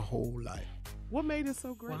had in my whole life. What made it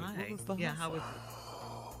so great? Why? What was the Yeah, hustle? how was it?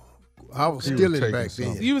 I was stealing back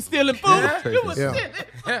then. You was stealing food? You was Yeah.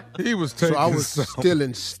 stealing. He was taking So I was some.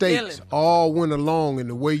 stealing steaks all winter long, and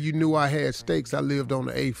the way you knew I had steaks, I lived on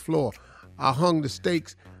the 8th floor. I hung the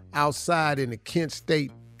steaks outside in a Kent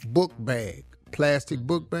State book bag, plastic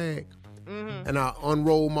book bag, and I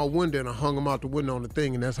unrolled my window and I hung them out the window on the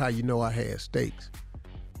thing, and that's how you know I had steaks.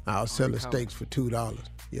 I was selling steaks for $2.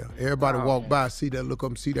 Yeah, everybody walk by, see that, look up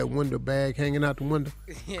and see that window bag hanging out the window,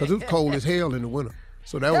 because it was cold as hell in the winter.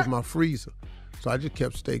 So that was my freezer. So I just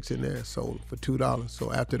kept steaks in there and sold them for $2.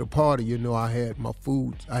 So after the party, you know, I had my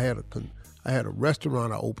food. I had a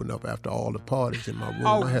restaurant I opened up after all the parties in my room.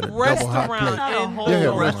 I had a double hot plate.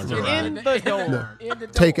 Restaurant in the door.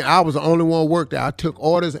 I was the only one who worked there. I took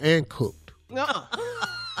orders and cooked.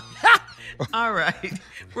 All right.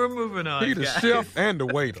 We're moving on. He the guys. chef and the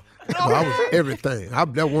waiter. I was everything. That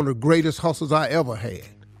was one of the greatest hustles I ever had.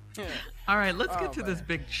 All right, let's get to this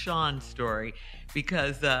Big Sean story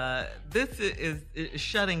because this is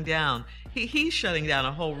shutting down. He's shutting down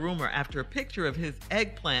a whole rumor after a picture of his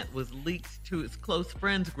eggplant was leaked to his close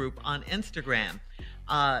friends group on Instagram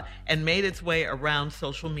and made its way around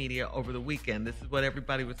social media over the weekend. This is what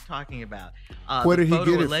everybody was talking about. Where did he get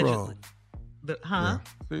it from? The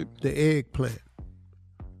eggplant.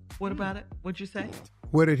 What about it? What'd you say?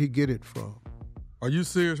 Where did he get it from? Are you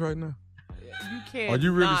serious right now? You can't. Are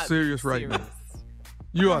you really serious right now?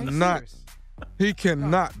 You are not. He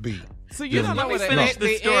cannot be. So you don't know Let me what finish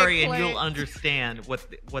the story and eggplant you'll understand what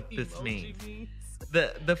this means.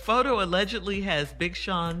 The photo allegedly has Big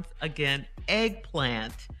Sean's, again,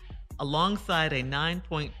 eggplant alongside a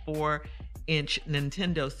 9.4-inch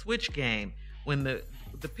Nintendo Switch game. When the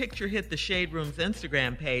picture hit the Shade Room's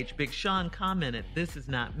Instagram page, Big Sean commented, "This is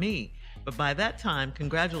not me." But by that time,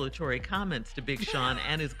 congratulatory comments to Big Sean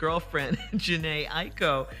and his girlfriend, Janae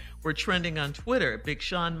Aiko, were trending on Twitter. Big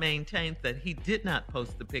Sean maintains that he did not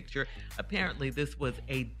post the picture. Apparently, this was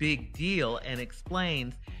a big deal and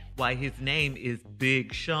explains why his name is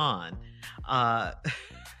Big Sean. So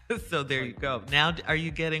there you go. Now, are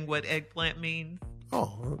you getting what eggplant means?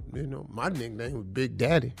 Oh, my nickname was Big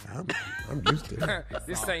Daddy. I'm used to it.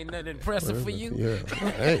 This ain't nothing impressive for you. Yeah,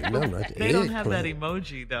 ain't nothing like They don't have that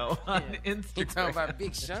emoji though on Instagram. He talking about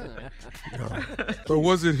Big Sean. So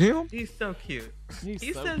was it him? He's so cute.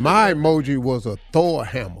 My emoji was a Thor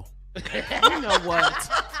hammer. You know what?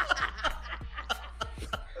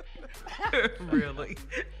 Really?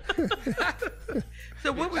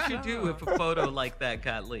 So what would you do if a photo like that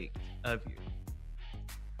got leaked of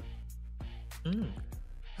you?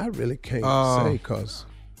 I really can't say because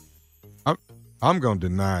I'm gonna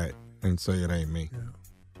deny it and say it ain't me.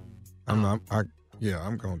 I'm not.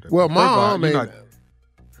 I'm gonna. Well, my arm ain't.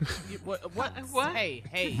 What?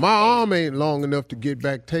 Hey. My arm ain't long enough to get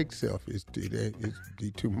back take selfies.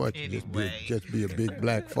 It's too much. Anyway. Just be a big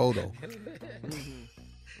black photo.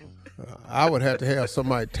 I would have to have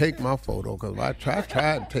somebody take my photo because I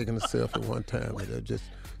tried taking a selfie one time, but they're just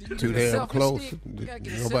too damn close.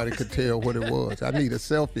 Nobody could tell what it was. I need a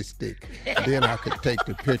selfie stick. Then I could take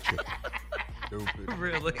the picture. Stupid.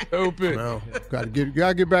 Really? Stupid. No, gotta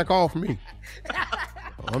get back off me.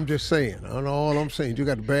 I'm just saying. I don't know all I'm saying. You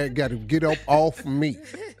got to get up off me.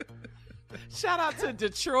 Shout out to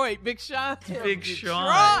Detroit, Big Sean. Big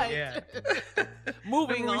Sean, yeah.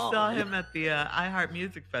 Moving on. We saw him at the iHeart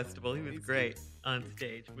Music Festival. He was great on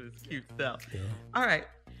stage with his cute self. Yeah. All right.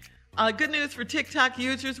 Good news for TikTok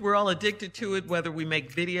users. We're all addicted to it, whether we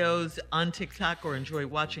make videos on TikTok or enjoy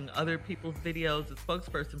watching other people's videos. A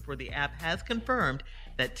spokesperson for the app has confirmed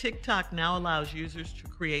that TikTok now allows users to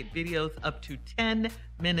create videos up to 10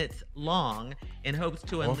 minutes long in hopes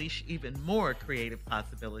to unleash even more creative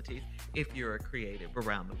possibilities if you're a creative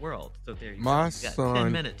around the world. So there you go. You've got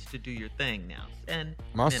 10 minutes to do your thing now. 10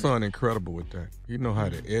 My minutes. son incredible with that. He know how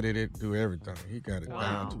to edit it, do everything. He got it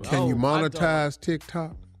down to Can you monetize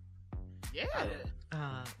TikTok? Yeah.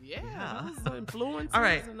 Yeah. Those influencers All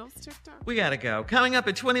right. and those TikTok. We got to go. Coming up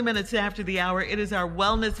at 20 minutes after the hour, it is our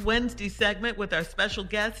Wellness Wednesday segment with our special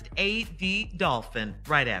guest, A.D. Dolphin,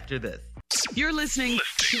 right after this. You're listening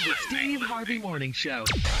to the Steve Harvey Morning Show.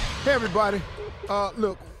 Hey, everybody.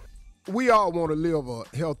 Look, we all want to live a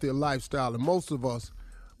healthier lifestyle, and most of us,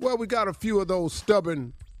 well, we got a few of those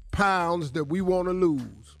stubborn pounds that we want to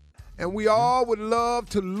lose. And we all would love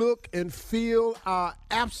to look and feel our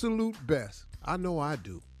absolute best. I know I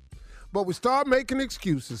do. But we start making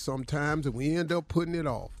excuses sometimes and we end up putting it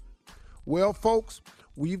off. Well, folks,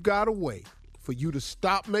 we've got a way for you to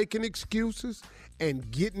stop making excuses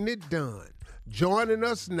and getting it done. Joining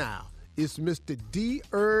us now is Mr.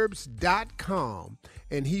 DHerbs.com,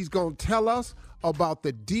 and he's going to tell us about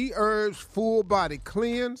the D-Herbs Full Body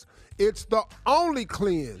Cleanse. It's the only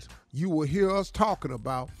cleanse you will hear us talking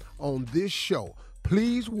about on this show.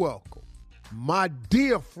 Please welcome my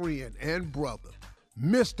dear friend and brother,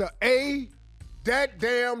 Mr. A. That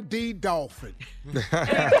damn D Dolphin.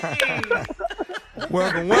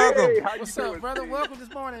 Welcome. Hey, What's up, brother? Welcome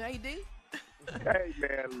this morning, AD. Hey,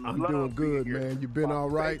 man. I'm doing good, man. You been all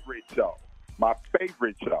right? My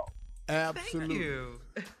favorite show. Absolutely. Thank you.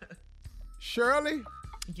 Shirley,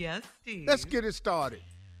 Yes, Steve. let's get it started.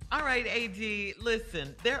 All right, AD,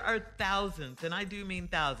 listen, there are thousands, and I do mean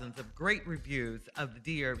thousands, of great reviews of the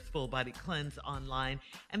D-Herbs Full Body Cleanse online.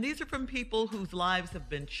 And these are from people whose lives have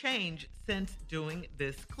been changed since doing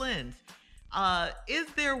this cleanse. Is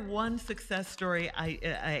there one success story,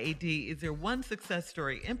 AD, is there one success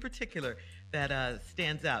story in particular that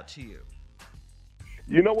stands out to you?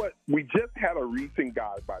 You know what? We just had a recent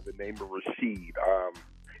guy by the name of Rashid.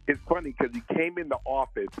 It's funny because he came in the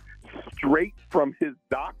office straight from his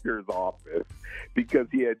doctor's office because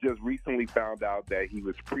he had just recently found out that he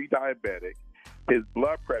was pre-diabetic. His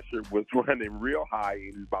blood pressure was running real high and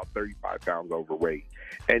he was about 35 pounds overweight.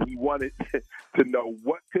 And he wanted to know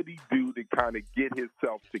what could he do to kind of get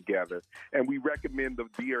himself together. And we recommend the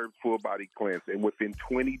D-Herbs Full Body Cleanse. And within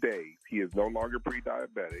 20 days, he is no longer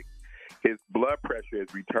pre-diabetic. His blood pressure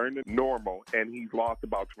has returned to normal, and he's lost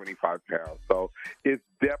about 25 pounds. So it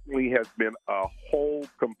definitely has been a whole,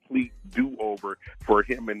 complete do-over for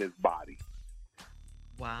him and his body.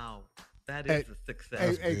 Wow, that is a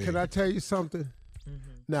success. Hey, can I tell you something?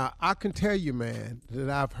 Mm-hmm. Now, I can tell you, man,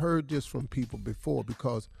 that I've heard this from people before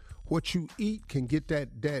because what you eat can get that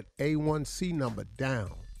A1C number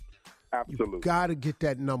down. Absolutely. You got to get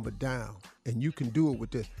that number down, and you can do it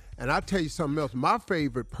with this. And I'll tell you something else. My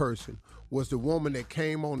favorite person was the woman that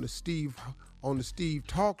came on the Steve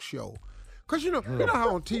talk show. Because you know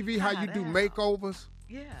how on TV, how you do makeovers?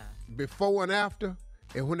 Yeah. Before and after?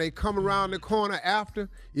 And when they come around the corner after,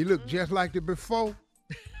 you look just like the before?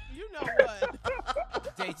 You know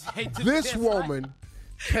what? This woman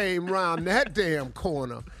came around that damn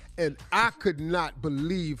corner, and I could not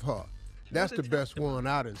believe her. That's the best one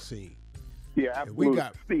I done seen. Yeah, absolutely. We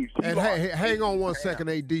got, Steve, and hey, hang on one second,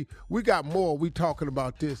 AD. We got more. We talking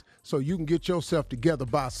about this so you can get yourself together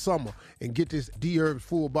by summer and get this D-Herbs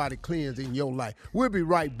Full Body Cleanse in your life. We'll be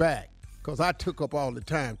right back. because I took up all the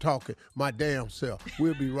time talking my damn self.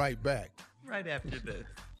 We'll be right back. Right after this.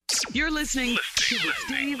 You're listening to the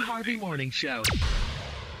Steve Harvey Morning Show.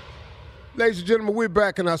 Ladies and gentlemen, we're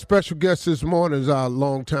back, and our special guest this morning is our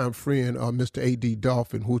longtime friend, Mr. A.D.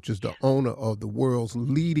 Dolphin, which is the owner of the world's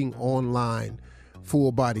leading online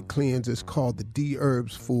full-body cleanse. It's called the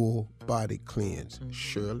D-Herbs Full Body Cleanse.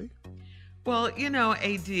 Shirley? Well,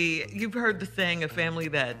 AD, you've heard the saying, a family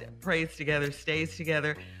that prays together stays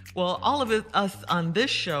together. Well, all of us on this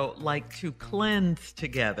show like to cleanse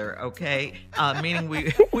together, okay? Meaning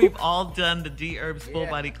we've all done the D-Herbs Full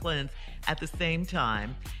Body Cleanse at the same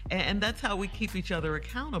time. And that's how we keep each other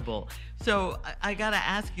accountable. So I got to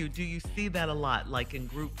ask you, do you see that a lot, like in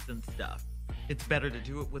groups and stuff? It's better to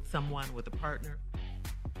do it with someone, with a partner?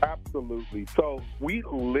 Absolutely. So we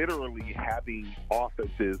literally having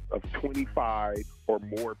offices of 25 or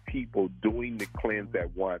more people doing the cleanse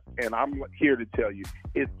at once. And I'm here to tell you,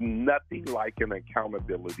 it's nothing like an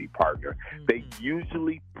accountability partner. Mm-hmm. They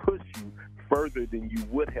usually push you further than you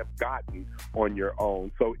would have gotten on your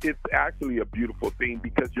own. So it's actually a beautiful thing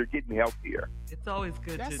because you're getting healthier. It's always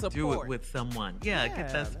good to do it with someone. Yeah,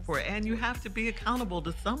 get that support. And you have to be accountable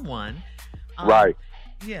to someone. Right.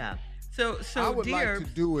 Yeah. So I would like to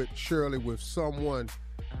do it, Shirley, with someone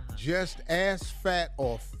just as fat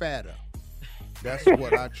or fatter. That's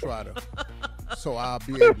what I try to, so I'll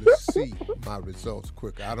be able to see my results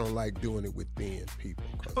quicker. I don't like doing it with thin people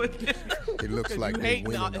because it looks like they're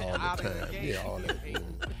winning all the time. Yeah, all that.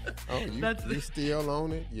 Oh, you still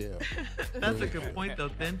on it? Yeah. That's a good point, though.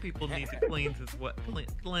 Then people need to cleanse as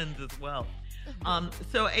well.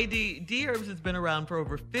 So, AD, D-Herbs has been around for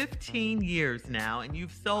over 15 years now, and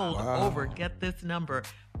you've sold over, get this number,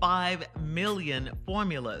 5 million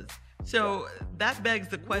formulas. So that begs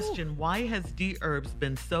the question, why has D-Herbs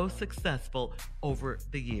been so successful over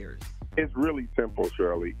the years? It's really simple,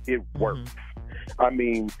 Shirley. It works. I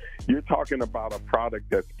mean, you're talking about a product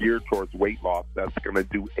that's geared towards weight loss that's going to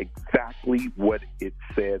do exactly what it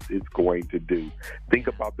says it's going to do. Think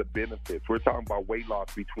about the benefits. We're talking about weight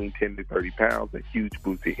loss between 10 to 30 pounds, a huge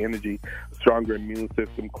boost in energy, stronger immune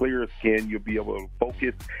system, clearer skin. You'll be able to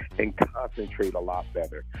focus and concentrate a lot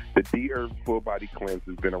better. The D-Herbs Full Body Cleanse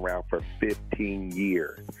has been around for 15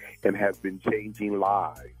 years and has been changing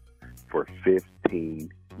lives for 15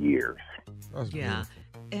 years. That's yeah.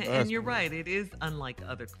 And you're right. It is unlike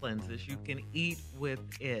other cleanses. You can eat with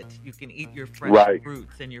it. You can eat your fresh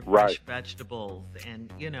fruits and your fresh vegetables.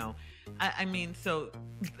 And, I mean,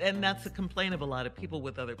 and that's a complaint of a lot of people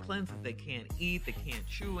with other cleanses. They can't eat. They can't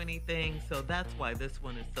chew anything. So that's why this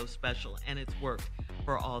one is so special. And it's worked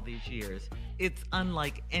for all these years. It's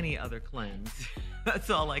unlike any other cleanse. That's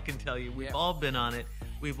all I can tell you. We've all been on it.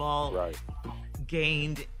 We've all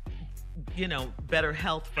gained, better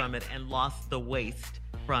health from it and lost the waste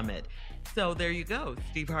from it. So there you go,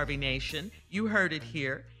 Steve Harvey Nation. You heard it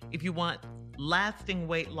here. If you want lasting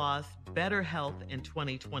weight loss, better health in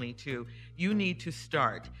 2022, you need to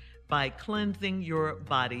start by cleansing your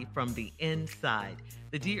body from the inside.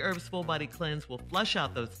 The D-Herbs Full Body Cleanse will flush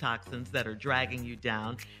out those toxins that are dragging you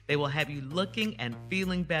down. They will have you looking and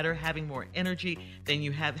feeling better, having more energy than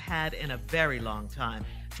you have had in a very long time.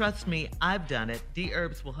 Trust me, I've done it.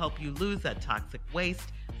 D-Herbs will help you lose that toxic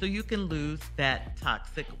waste so you can lose that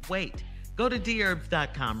toxic weight. Go to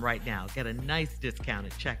dherbs.com right now. Get a nice discount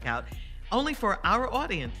at checkout. Only for our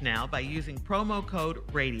audience now by using promo code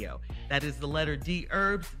RADIO. That is the letter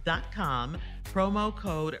dherbs.com, promo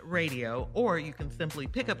code RADIO, or you can simply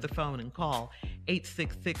pick up the phone and call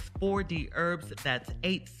 866-4DHERBS. That's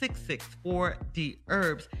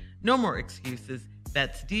 866-4DHERBS. No more excuses.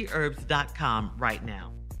 That's dherbs.com right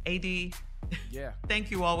now. AD, thank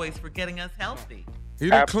you always for getting us healthy. He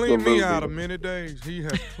done cleaned me out of many days. He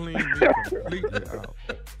has cleaned me completely out.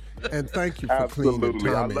 And thank you for cleaning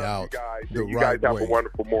Tommy out the you right guys way. have a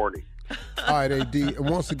wonderful morning. All right, AD. And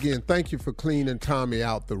once again, thank you for cleaning Tommy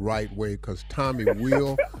out the right way, because Tommy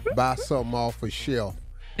will buy something off a shelf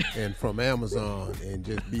and from Amazon and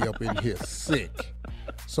just be up in here sick.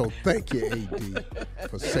 So thank you, AD,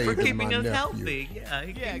 for saving for keeping my us nephew. healthy. Yeah,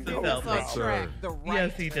 he keeps us healthy. The right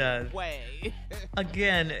yes, he does. way.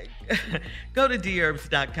 Again, go to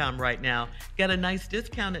dherbs.com right now. Get a nice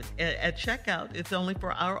discount at checkout. It's only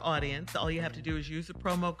for our audience. All you have to do is use the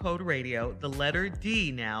promo code RADIO, the letter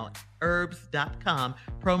D now, herbs.com,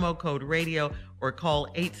 promo code RADIO, or call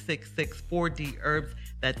 866-4DHERBS.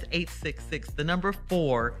 That's 866, the number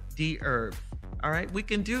 4, D-Herbs. All right, we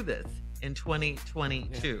can do this. in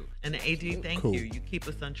 2022. And AD, thank you. You keep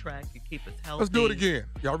us on track. You keep us healthy. Let's do it again.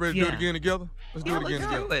 Y'all ready to do it again together? Let's do it again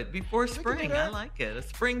together. Let's do it before spring. I like it. A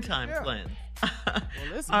springtime cleanse. Well,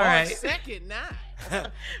 it's All March right. 2nd now.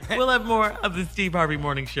 We'll have more of the Steve Harvey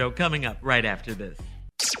Morning Show coming up right after this.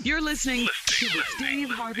 You're listening to the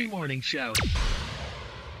Steve Harvey Morning Show.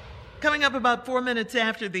 Coming up about 4 minutes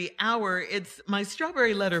after the hour, it's my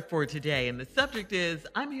strawberry letter for today. And the subject is,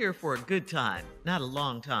 I'm here for a good time, not a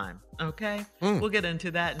long time. Okay? We'll get into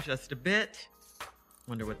that in just a bit.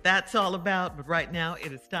 Wonder what that's all about. But right now,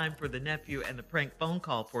 it is time for the nephew and the prank phone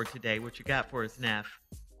call for today. What you got for us, Neff?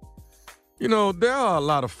 You know, there are a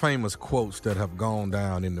lot of famous quotes that have gone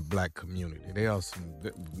down in the black community. There are some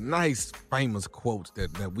nice, famous quotes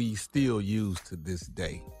that we still use to this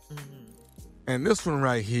day. And this one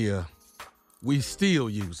right here, we still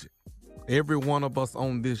use it. Every one of us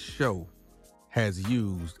on this show has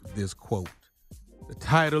used this quote. The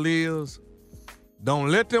title is, Don't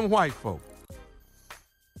Let Them White Folk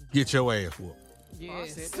Get Your Ass Whooped. Yeah, I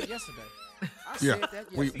said that yesterday. I Yeah, said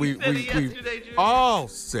that we yesterday, Junior. all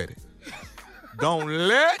said it. Don't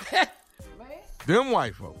let them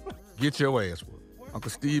white folk get your ass whooped. Uncle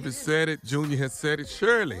Steve has said it. Junior has said it.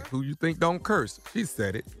 Shirley, who you think don't curse, she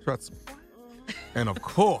said it. Trust me. And of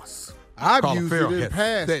course, I've Carla used Farrell it in has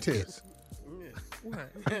past said tense.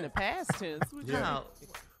 What? In the past tense? What you How?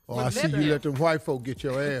 Oh, I see you let them white folk get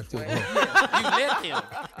your ass whooped. You let him.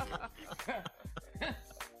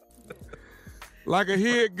 Like a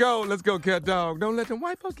here it go. Let's go, cat dog. Don't let them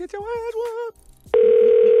white folk get your ass whooped.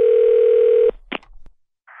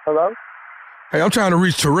 Hello? Hey, I'm trying to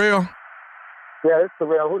reach Terrell. Yeah, it's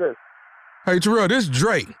Terrell. Who this? Hey, Terrell, this is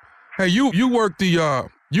Drake. Hey, you work the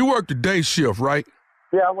day shift, right?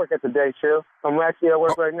 Yeah, I work at the day shift. I'm actually at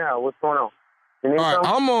work right now. What's going on? You need All right,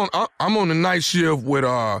 something? I'm on the night shift with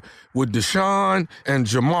Deshaun and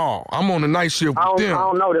Jamal. I'm on the night shift with them. I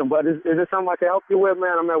don't know them, but is it something I can help you with,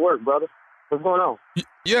 man? I'm at work, brother. What's going on?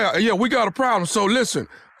 Yeah, we got a problem. So listen,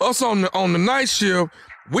 us on the night shift,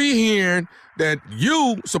 we hearing that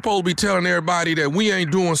you supposed to be telling everybody that we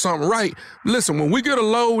ain't doing something right. Listen, when we get a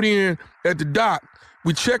load in at the dock,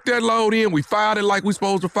 we check that load in, we file it like we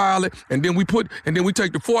supposed to file it, and then we take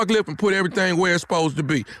the forklift and put everything where it's supposed to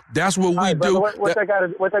be. That's what we do. What they got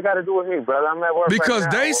to do with me, brother? I'm at work because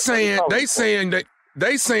right now. they saying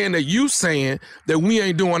that you saying that we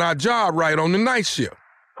ain't doing our job right on the night shift.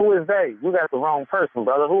 Who is they? You got the wrong person,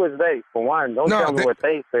 brother. Who is they? For one, don't tell me what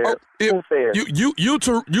they said. Who said?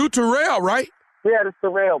 You Terrell, right? Yeah, it's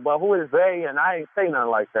Terrell, but who is they? And I ain't say nothing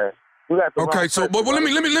like that. You got the wrong person, but let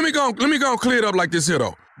me go and clear it up like this here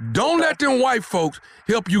though. Don't let them white folks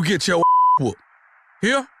help you get your whooped.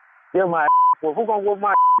 Here? Yeah, my well, who gonna whoop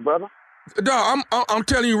my brother? Dog, I'm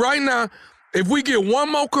telling you right now, if we get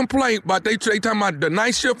one more complaint about they talking about the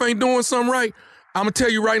night shift ain't doing something right, I'm gonna tell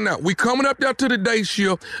you right now, we coming up there to the day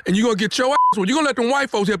shift, and you're gonna get your ass whooped. You're gonna let them white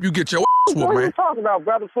folks help you get your ass whooped, What are man. you talking about,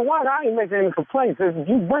 brother? For one, I ain't making any complaints. If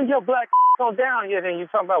you bring your black on down here, then you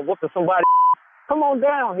talking about whooping somebody. Come on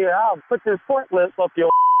down here. I'll put this forklift up your.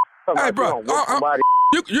 Hey, bro,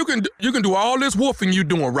 you can do all this woofing you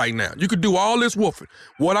doing right now. You can do all this woofing.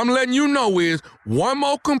 What I'm letting you know is one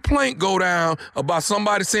more complaint go down about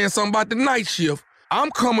somebody saying something about the night shift.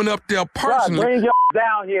 I'm coming up there personally. God, bring your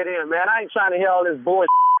down here then, man. I ain't trying to hear all this bullshit.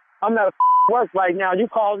 I'm at work right now. You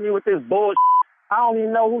called me with this bullshit. I don't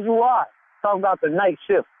even know who you are. Talking about the night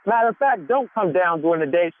shift. Matter of fact, don't come down during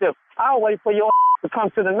the day shift. I'll wait for your to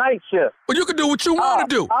come to the night shift. Well, you can do what you want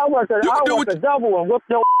to do. I'll work a double and whip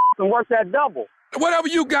your and work that double. Whatever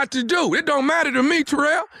you got to do. It don't matter to me,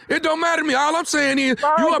 Terrell. It don't matter to me. All I'm saying is,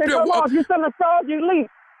 you up there. If you shouldn't have told you leave.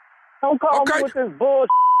 Don't call me with this bullshit.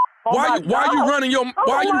 Why you running your mouth?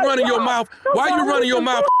 Why you running your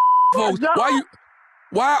mouth, folks?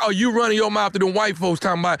 Why are you running your mouth to them white folks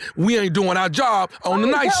talking about we ain't doing our job on the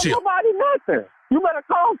night shift? Nobody nothing. You better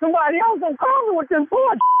call somebody else and call me with this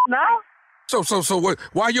bullshit now. So what?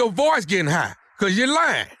 Why your voice getting high? Cause you're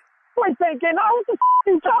lying. Wait, thinking, what the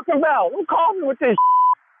you talking about? Who called me with this?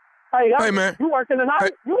 Hey, man. You working tonight? Hey.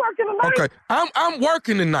 You working tonight? Okay, I'm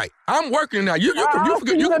working tonight. I'm working tonight. You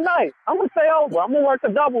tonight. I'm gonna stay over. I'm gonna work a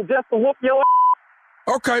double just to whoop your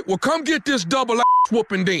ass. Okay, well come get this double ass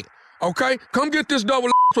whooping then. Okay, come get this double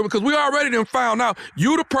ass whooping because we already done found out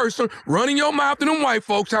you the person running your mouth to them white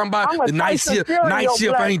folks talking about the night shift. Night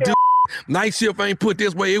shift ain't do. Night shift ain't put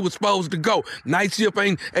this way it was supposed to go. Night shift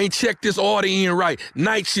ain't checked this order in right.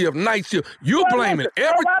 Night shift. You blaming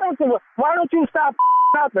everything. Why don't you stop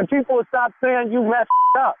up and people will stop saying you messed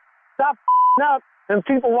up? Stop up and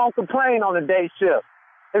people won't complain on the day shift.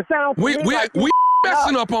 It sounds we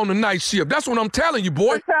messing up on the night shift. That's what I'm telling you,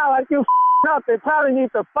 boy. It sounds like you out. They probably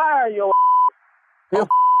need to fire your ass.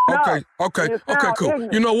 Okay, cool.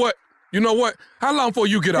 Ignorant. You know what? How long before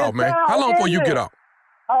you get off, man? How long before you get off?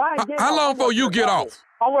 Oh, I ain't getting How off. long I'm before you working a get double. off?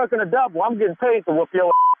 I'm working a double. I'm getting paid to whoop your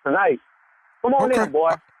ass tonight. Come on in,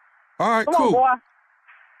 boy. All right, Come cool. on, boy.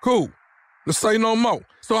 Cool. Let's say no more.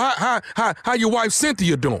 So how your wife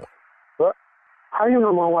Cynthia doing? What? How you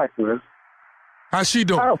know my wife, man? How's she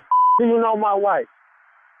doing? How the do you know my wife?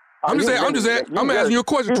 I'm asking you a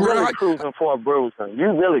question, You Terrell. really cruising for a bruising.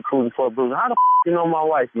 You really cruising for a bruising. How the you know my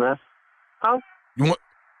wife, man? Huh? You want?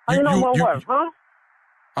 How you know my wife, huh?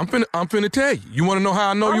 I'm finna tell you. You want to know how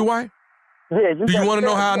I know your wife? Yeah. Do you want to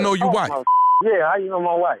know how I know your wife? Yeah. How you know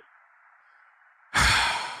my wife?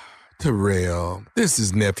 Terrell, this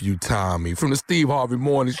is nephew Tommy from the Steve Harvey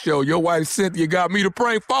Morning Show. Your wife Cynthia got me to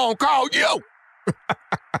prank phone call you.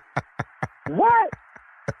 What?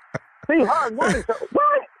 Steve Harvey Morning Show.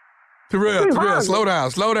 What? Terrell, slow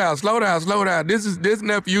down. This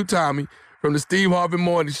nephew Tommy from the Steve Harvey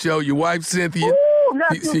Morning Show. Your wife Cynthia. Ooh,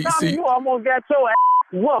 nephew Tommy, you almost got your ass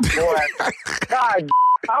whooped, boy. God,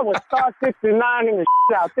 I was star 69 in the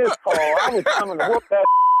out this call. I was coming to whoop that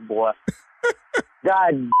boy.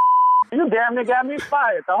 God, you damn near got me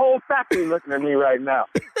fired. The whole factory looking at me right now.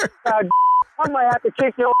 God, I might have to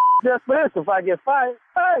kick your just for this if I get fired.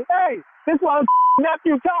 Hey, this one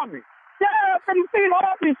nephew Tommy. Yeah, for the Steve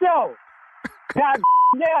Harvey Show. God,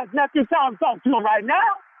 yeah, nephew Tommy talking to him right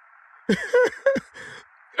now.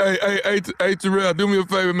 Hey, Terrell, do me a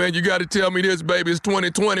favor, man. You got to tell me this, baby. It's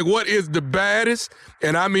 2020. What is the baddest,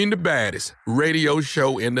 and I mean the baddest, radio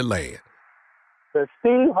show in the land? The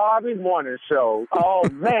Steve Harvey Morning Show. Oh,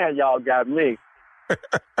 man, y'all got me. You're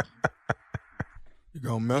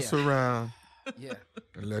going to mess around. Yeah.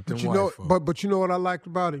 And let them But you know what I liked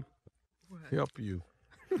about him? help you.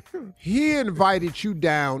 He invited you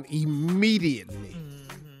down immediately.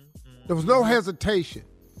 There was no hesitation.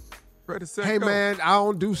 Hey, man, I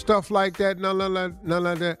don't do stuff like that. None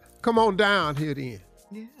like that. Come on down here then.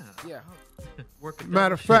 Yeah.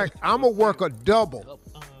 Matter of fact, I'm going to work a double.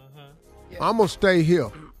 I'm going to stay here.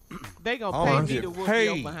 They going to pay me to whoop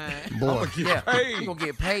your behind. Boy, You going to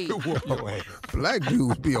get paid. Black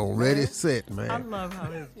dudes be on ready set, man. I love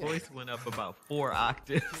how his voice went up about 4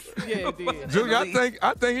 octaves. Yeah, it did. Junior,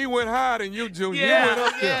 I think he went higher than you, Junior. Yeah. You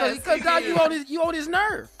went up there. Because now you on his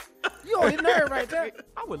nerve. You on his nerve right there.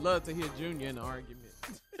 I would love to hear Junior in the argument.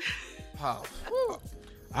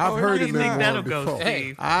 I've heard him in one that'll before. go,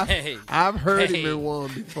 Steve? I've heard him in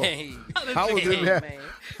one before. I was in there.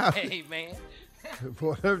 Hey, man.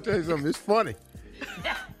 Boy, let me tell you something. It's funny.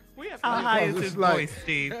 How high is his voice,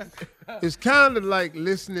 Steve? It's kind of like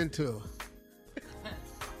listening to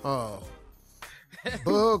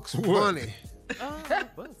Bugs Bunny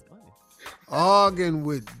arguing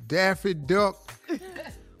with Daffy Duck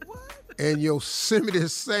and Yosemite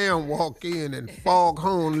Sam walk in and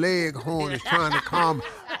Foghorn Leghorn is trying to calm.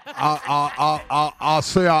 I'll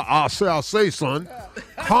say, son,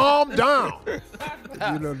 calm down.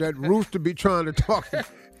 You know, that rooster be trying to talk to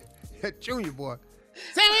that Junior boy.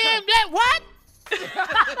 Say him that what?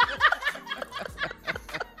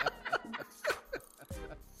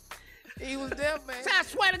 He was there, man. Say, I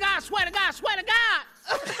swear to God.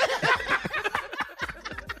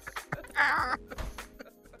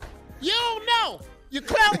 You don't know. You're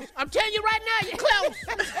close. I'm telling you right now, you're close.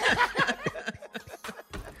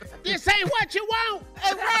 This ain't what you want.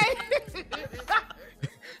 That's right.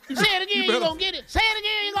 Say it again, you're going to get it. Say it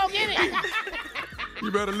again, you're going to get it.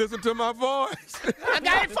 You better listen to my voice. I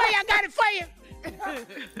got it for you.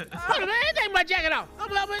 Hold on, man. Take my jacket off. I'm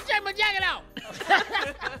going to take my jacket off.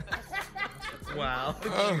 Wow,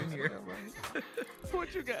 Junior.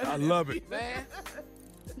 What you got? I love it. Man,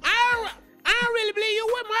 I don't really believe you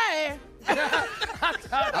with my ass.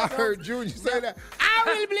 I heard Junior say that. I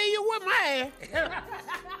don't really believe you with my ass.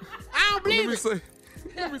 I don't believe it.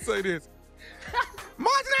 Let me say this.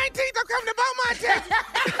 March 19th, I'm coming to Beaumont, Texas.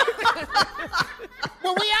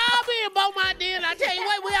 Well, we all be in Beaumont then. I tell you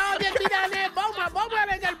what, we all just be down there in Beaumont.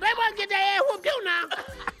 Beaumont ain't gonna get their ass whooped you now.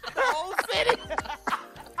 The whole city.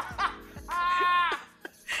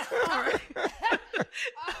 All right.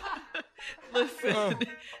 Listen,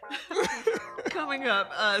 coming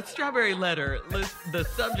up, Strawberry Letter. The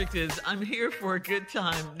subject is, I'm here for a good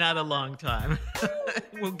time, not a long time.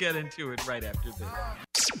 We'll get into it right after this.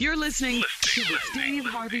 You're listening to the Steve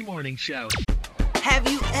Harvey Morning Show. Have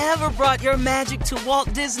you ever brought your magic to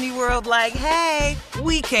Walt Disney World like, hey,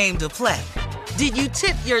 we came to play? Did you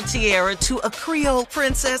tip your tiara to a Creole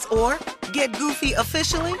princess or get goofy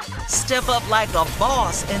officially? Step up like a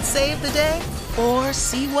boss and save the day? Or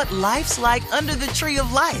see what life's like under the tree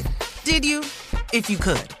of life? Did you? If you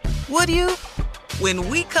could, Would you? When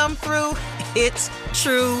we come through, it's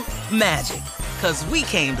true magic. 'Cause we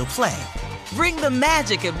came to play. Bring the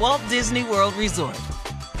magic at Walt Disney World Resort.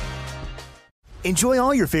 Enjoy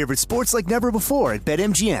all your favorite sports like never before at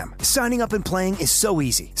BetMGM. Signing up and playing is so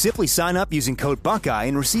easy. Simply sign up using code Buckeye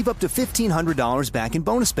and receive up to $1,500 back in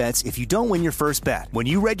bonus bets if you don't win your first bet. When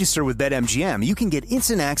you register with BetMGM, you can get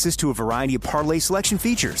instant access to a variety of parlay selection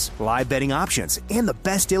features, live betting options, and the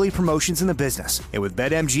best daily promotions in the business. And with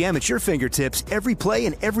BetMGM at your fingertips, every play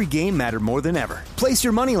and every game matter more than ever. Place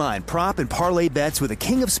your moneyline, prop, and parlay bets with the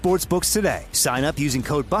king of sportsbooks today. Sign up using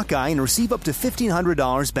code Buckeye and receive up to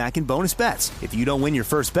 $1,500 back in bonus bets if you don't win your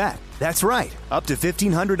first bet. That's right, up to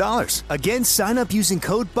 $1,500. Again, sign up using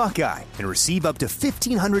code Buckeye and receive up to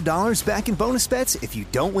 $1,500 back in bonus bets if you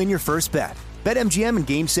don't win your first bet. BetMGM and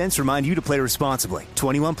GameSense remind you to play responsibly.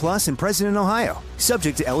 21 plus and present in Ohio.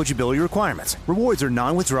 Subject to eligibility requirements. Rewards are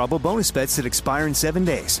non-withdrawable bonus bets that expire in 7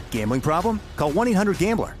 days. Gambling problem? Call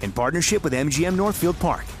 1-800-GAMBLER in partnership with MGM Northfield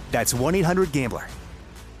Park. That's 1-800-GAMBLER.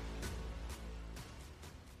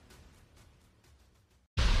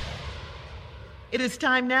 It is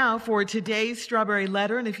time now for today's Strawberry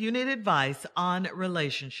Letter, and if you need advice on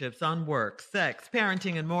relationships, on work, sex,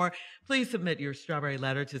 parenting, and more, please submit your Strawberry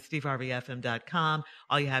Letter to steveharveyfm.com.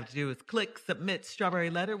 All you have to do is click Submit Strawberry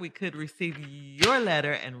Letter. We could receive your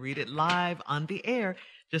letter and read it live on the air,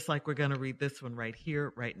 just like we're going to read this one right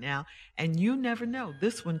here, right now. And you never know,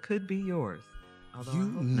 this one could be yours. Although you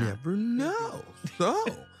never know. So,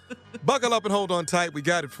 buckle up and hold on tight. We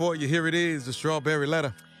got it for you. Here it is, the Strawberry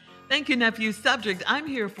Letter. Thank you, nephew. Subject, I'm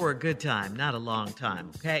here for a good time, not a long time,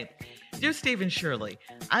 okay? Dear Steve and Shirley,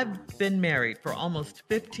 I've been married for almost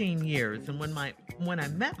 15 years, and when I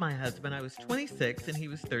met my husband, I was 26 and he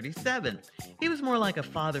was 37. He was more like a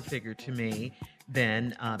father figure to me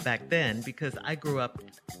back then, because I grew up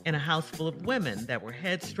in a house full of women that were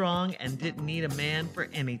headstrong and didn't need a man for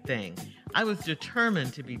anything. I was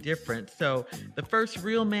determined to be different, so the first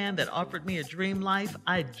real man that offered me a dream life,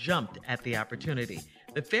 I jumped at the opportunity.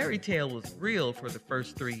 The fairy tale was real for the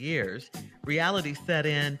first 3 years. Reality set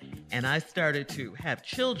in, and I started to have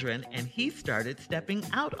children, and he started stepping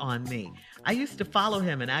out on me. I used to follow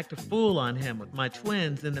him and act a fool on him with my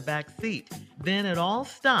twins in the back seat. Then it all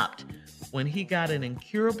stopped when he got an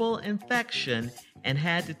incurable infection and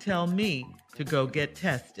had to tell me to go get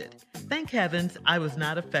tested. Thank heavens I was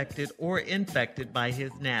not affected or infected by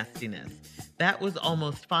his nastiness. That was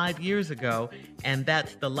almost 5 years ago, and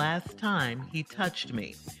that's the last time he touched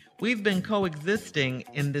me. We've been coexisting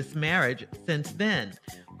in this marriage since then.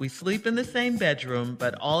 We sleep in the same bedroom,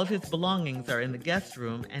 but all of his belongings are in the guest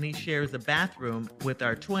room, and he shares a bathroom with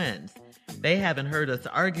our twins. They haven't heard us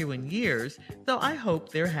argue in years, so I hope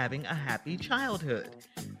they're having a happy childhood.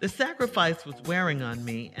 The sacrifice was wearing on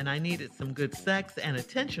me, and I needed some good sex and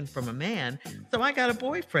attention from a man, so I got a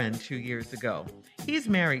boyfriend 2 years ago. He's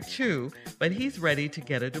married too, but he's ready to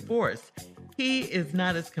get a divorce. He is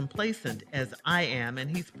not as complacent as I am,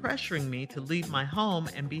 and he's pressuring me to leave my home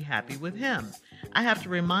and be happy with him. I have to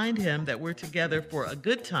remind him that we're together for a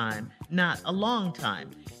good time, not a long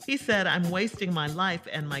time. He said I'm wasting my life,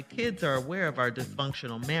 and my kids are aware of our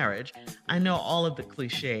dysfunctional marriage. I know all of the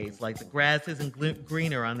cliches, like the grass isn't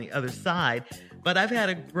greener on the other side, but I've had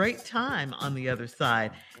a great time on the other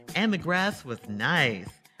side, and the grass was nice.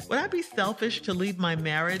 Would I be selfish to leave my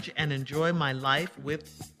marriage and enjoy my life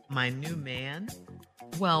with my new man?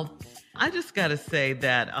 Well, I just got to say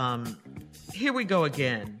that here we go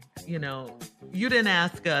again. You know, you didn't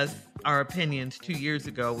ask us our opinions 2 years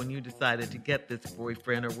ago when you decided to get this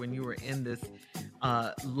boyfriend, or when you were in this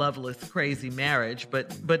loveless, crazy marriage.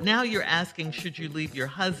 But now you're asking, should you leave your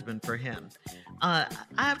husband for him? I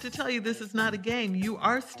have to tell you, this is not a game. You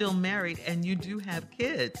are still married and you do have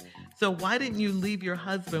kids. So why didn't you leave your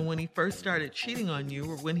husband when he first started cheating on you,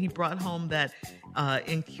 or when he brought home that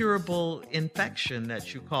incurable infection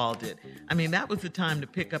that you called it? I mean, that was the time to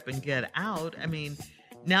pick up and get out. I mean,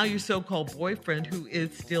 now your so-called boyfriend, who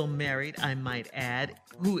is still married, I might add,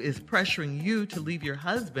 who is pressuring you to leave your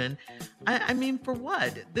husband. I mean, for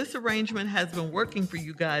what? This arrangement has been working for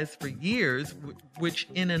you guys for years, which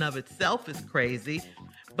in and of itself is crazy.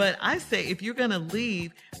 But I say, if you're going to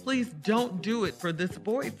leave, please don't do it for this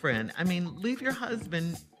boyfriend. I mean, leave your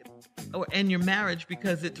husband and your marriage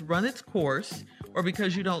because it's run its course, or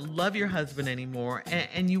because you don't love your husband anymore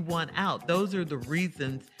and you want out. Those are the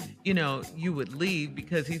reasons, you know, you would leave,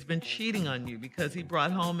 because he's been cheating on you, because he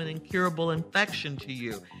brought home an incurable infection to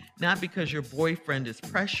you. not because your boyfriend is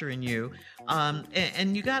pressuring you.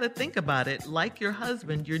 And you got to think about it. Like your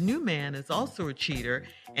husband, your new man is also a cheater,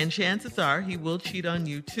 and chances are he will cheat on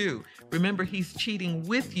you too. Remember, he's cheating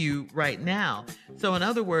with you right now. So in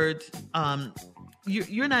other words,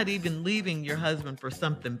 you're not even leaving your husband for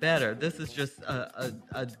something better. This is just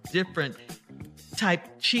a different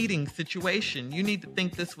type cheating situation. You need to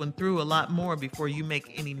think this one through a lot more before you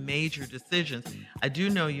make any major decisions. I do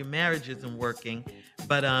know your marriage isn't working,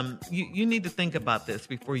 but you need to think about this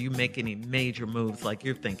before you make any major moves like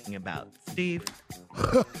you're thinking about. Steve?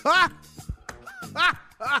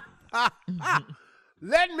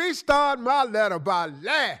 Let me start my letter by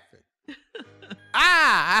laughing.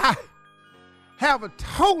 I have a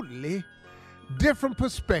totally different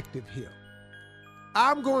perspective here.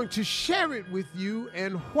 I'm going to share it with you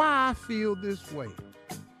and why I feel this way.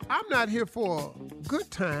 I'm not here for a good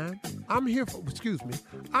time. I'm here for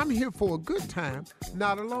a good time,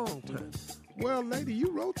 not a long time. Well, lady, you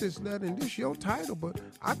wrote this letter and this your title, but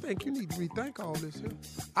I think you need to rethink all this here.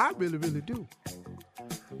 I really, really do.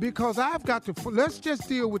 Because I've got to, let's just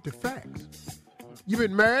deal with the facts. You've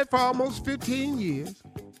been married for almost 15 years.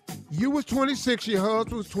 You was 26, your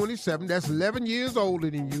husband was 27. That's 11 years older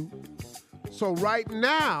than you. So right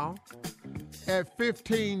now, at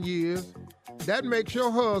 15 years, that makes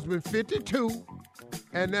your husband 52,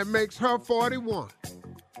 and that makes her 41.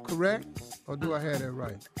 Correct? Or do I have that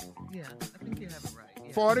right? Yeah, I think you have it right.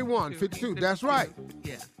 Yeah. 41, 52. That's right.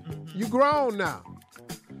 Yeah. Mm-hmm. You grown now.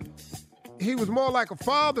 He was more like a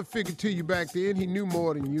father figure to you back then. He knew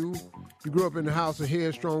more than you. You grew up in the house of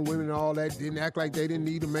headstrong women and all that, didn't act like they didn't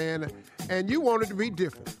need a man, and you wanted to be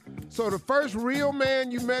different. So the first real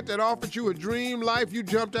man you met that offered you a dream life, you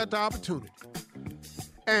jumped at the opportunity.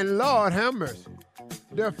 And Lord have mercy,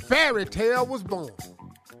 the fairy tale was born.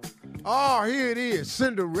 Oh, here it is,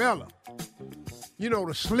 Cinderella. You know,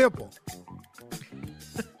 the slipper.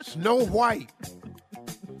 Snow White.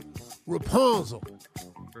 Rapunzel.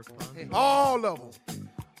 All of them.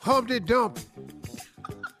 Humpty Dumpty.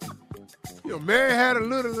 You know, Mary had a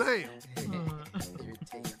little lamb.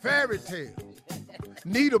 Fairy tale.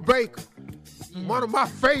 Nita Baker. One of my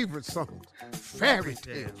favorite songs. Fairy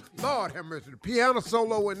tale. Lord have mercy. The piano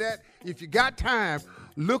solo in that, if you got time,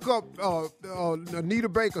 look up Nita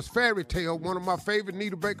Baker's Fairy Tale, one of my favorite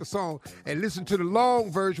Nita Baker songs, and listen to the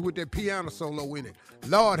long version with that piano solo in it.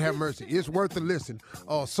 Lord have mercy. It's worth a listen.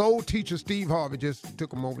 Soul teacher Steve Harvey just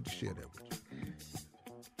took a moment to share that with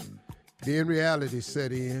you. Then reality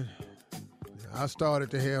set in. I started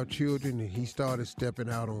to have children, and he started stepping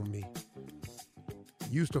out on me.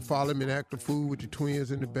 Used to follow him and act a fool with the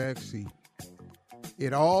twins in the back seat.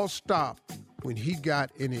 It all stopped when he got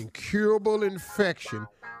an incurable infection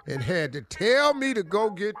and had to tell me to go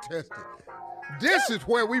get tested. This is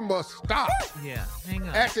where we must stop. Yeah, hang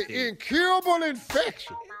on. At the incurable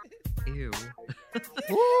infection. Ew.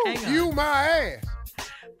 Ooh, you my ass.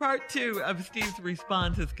 Part 2 of Steve's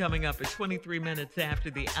response is coming up at 23 minutes after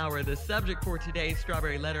the hour. The subject for today's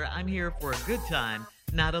Strawberry Letter, I'm here for a good time,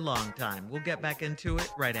 not a long time. We'll get back into it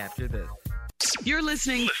right after this. You're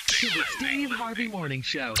listening to the Steve Harvey Morning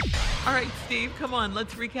Show. All right, Steve, come on.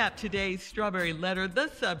 Let's recap today's Strawberry Letter. The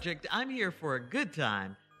subject, I'm here for a good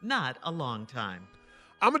time, not a long time.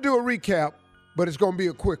 I'm going to do a recap, but it's going to be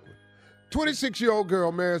a quick one. 26-year-old girl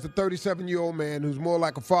marries a 37-year-old man who's more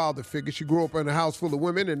like a father figure. She grew up in a house full of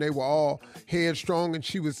women, and they were all headstrong, and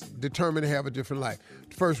she was determined to have a different life.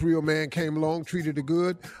 The first real man came along, treated her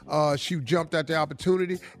good. She jumped at the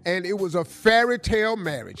opportunity, and it was a fairy tale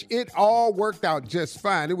marriage. It all worked out just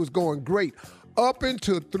fine. It was going great up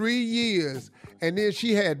until 3 years, and then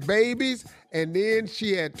she had babies, and then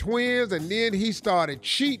she had twins, and then he started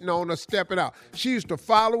cheating on her, stepping out. She used to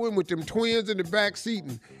follow him with them twins in the back seat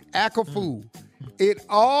and act a fool. It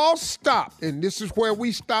all stopped, and this is where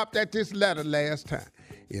we stopped at this letter last time.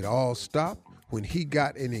 It all stopped when he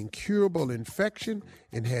got an incurable infection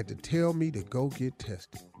and had to tell me to go get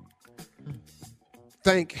tested.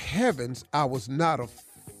 Thank heavens I was not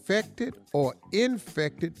affected or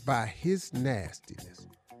infected by his nastiness.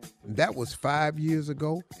 That was 5 years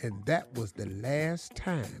ago, and that was the last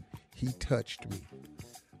time he touched me.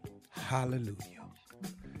 Hallelujah.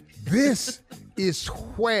 This is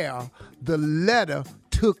where the letter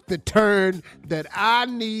took the turn that I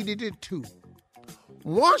needed it to.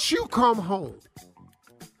 Once you come home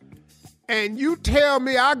and you tell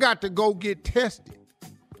me I got to go get tested,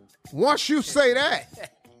 once you say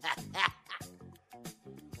that,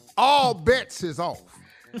 all bets is off.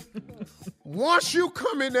 Once you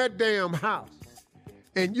come in that damn house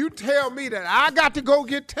and you tell me that I got to go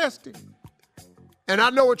get tested, and I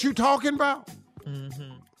know what you're talking about,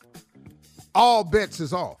 all bets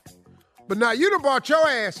is off. But now you done brought your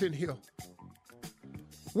ass in here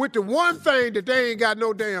with the one thing that they ain't got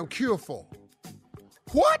no damn cure for.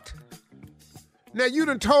 What? Now you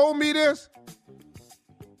done told me this?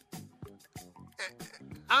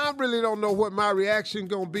 I really don't know what my reaction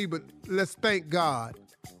gonna be, but let's thank God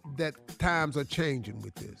that times are changing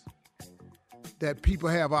with this. That people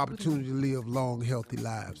have opportunity to live long, healthy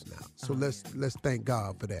lives now. So let's thank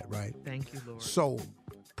God for that, right? Thank you, Lord. So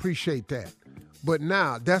appreciate that. But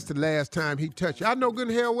now that's the last time he touched you. I know good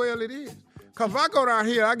and hell well it is. Because if I go down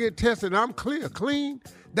here, I get tested and I'm clean,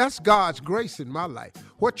 that's God's grace in my life.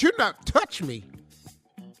 What you not touch me.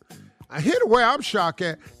 I hear the way I'm shocked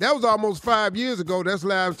at. That was almost 5 years ago. That's the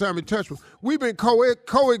last time he touched me. We've been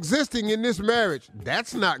coexisting in this marriage.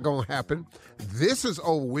 That's not going to happen. This is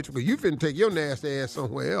over with because you finna take your nasty ass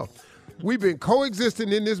somewhere else. We've been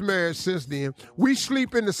coexisting in this marriage since then. We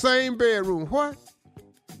sleep in the same bedroom. What?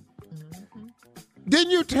 Mm-hmm.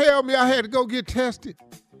 Didn't you tell me I had to go get tested?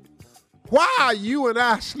 Why are you and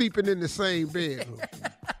I sleeping in the same bedroom?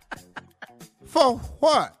 For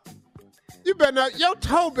what? You better not, your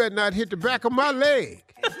toe better not hit the back of my leg.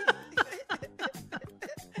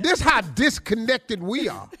 This how disconnected we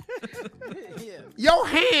are. Your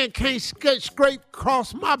hand can't scrape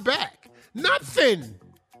across my back. Nothing.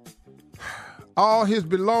 All his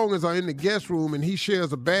belongings are in the guest room and he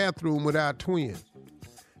shares a bathroom with our twins.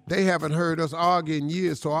 They haven't heard us argue in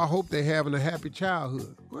years, so I hope they're having a happy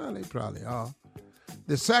childhood. Well, they probably are.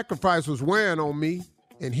 The sacrifice was wearing on me,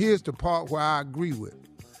 and here's the part where I agree with.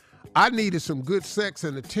 I needed some good sex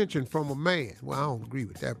and attention from a man. Well, I don't agree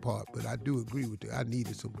with that part, but I do agree with it. I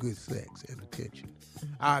needed some good sex and attention.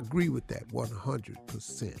 I agree with that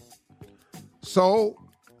 100%. So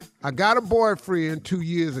I got a boyfriend 2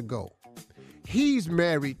 years ago. He's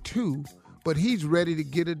married too, but he's ready to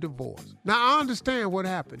get a divorce. Now, I understand what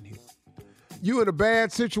happened here. You in a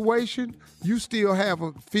bad situation, you still have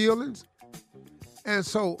feelings, and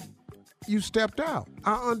so you stepped out.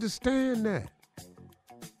 I understand that.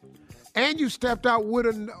 And you stepped out with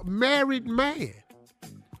a married man,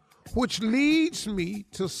 which leads me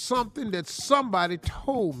to something that somebody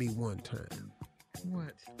told me one time.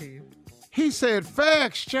 What, Steve? He said, fair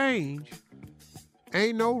exchange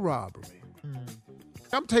ain't no robbery.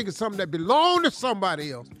 I'm taking something that belonged to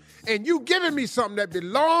somebody else, and you giving me something that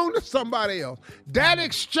belonged to somebody else. That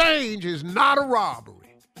exchange is not a robbery.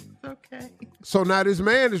 Okay. So now this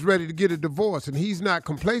man is ready to get a divorce, and he's not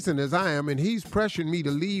complacent as I am, and he's pressuring me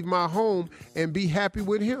to leave my home and be happy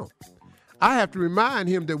with him. I have to remind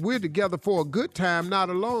him that we're together for a good time, not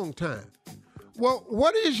a long time. Well,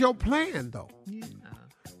 what is your plan, though? Yeah.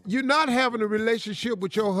 You're not having a relationship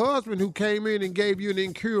with your husband who came in and gave you an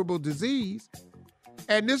incurable disease,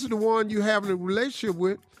 and this is the one you're having a relationship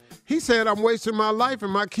with. He said, I'm wasting my life,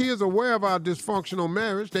 and my kids are aware of our dysfunctional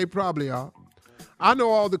marriage. They probably are. I know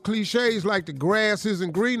all the cliches like the grass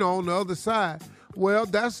isn't greener on the other side. Well,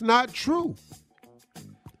 that's not true.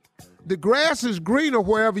 The grass is greener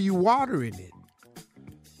wherever you watering it.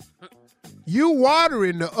 You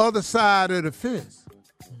watering the other side of the fence.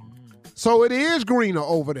 So it is greener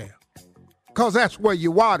over there because that's where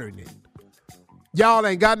you're watering it. Y'all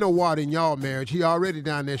ain't got no water in y'all marriage. He already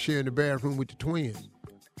down there sharing the bathroom with the twins.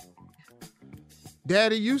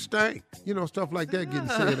 Daddy, you stink. You know, stuff like that getting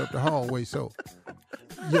said up the hallway, so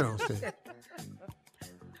you know what I'm saying.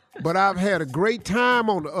 But I've had a great time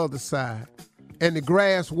on the other side, and the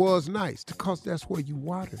grass was nice because that's where you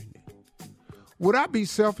watering it. Would I be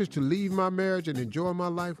selfish to leave my marriage and enjoy my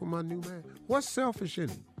life with my new man? What's selfish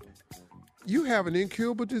in it? You have an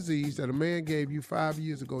incurable disease that a man gave you 5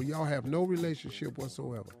 years ago. Y'all have no relationship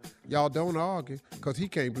whatsoever. Y'all don't argue because he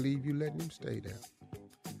can't believe you letting him stay there.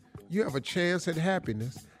 You have a chance at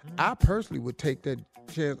happiness. I personally would take that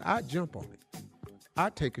chance. I'd jump on it.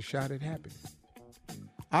 I'd take a shot at happiness.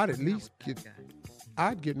 I'd at least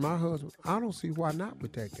I'd get my husband. I don't see why not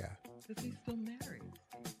with that guy. Because he's still married.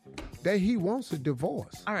 That he wants a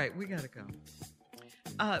divorce. All right, we got to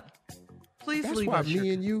go. Please That's leave why us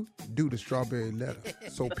me and you do the strawberry letter,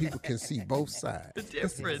 so people can see both sides. The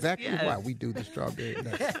difference, That's exactly yes. why we do the strawberry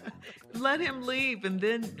letter. Let him leave and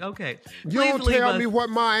then, okay. You don't tell me what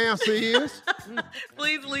my answer is.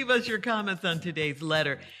 Please leave us your comments on today's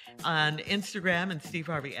letter on Instagram and Steve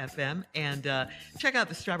Harvey FM, and check out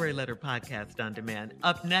the Strawberry Letter podcast on demand.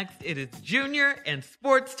 Up next, it is Junior and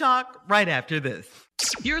Sports Talk right after this.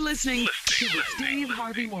 You're listening to the Steve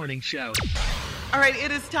Harvey Morning Show. All right,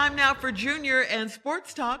 it is time now for Junior and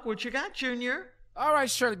Sports Talk. What you got, Junior? All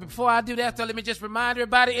right, Shirley, before I do that, though, let me just remind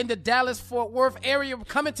everybody in the Dallas-Fort Worth area, we're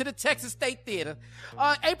coming to the Texas State Theater.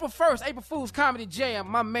 April 1st, April Fool's Comedy Jam.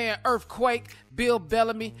 My man Earthquake, Bill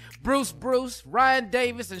Bellamy, Bruce, Ryan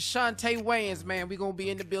Davis, and Shantae Wayans, man. We're going to be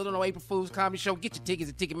in the building on April Fool's Comedy Show. Get your tickets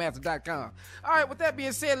at Ticketmaster.com. All right, with that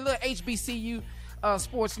being said, a little HBCU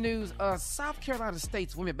sports news. South Carolina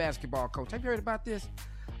State's women basketball coach. Have you heard about this?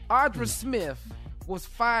 Audra Smith was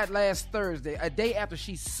fired last Thursday, a day after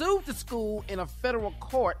she sued the school in a federal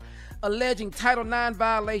court alleging Title IX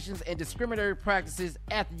violations and discriminatory practices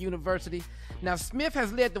at the university. Now, Smith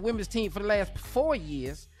has led the women's team for the last 4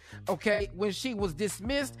 years. Okay, when she was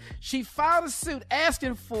dismissed, she filed a suit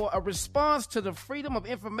asking for a response to the Freedom of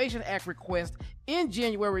Information Act request in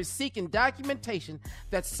January, seeking documentation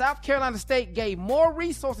that South Carolina State gave more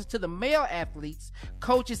resources to the male athletes,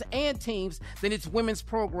 coaches, and teams than its women's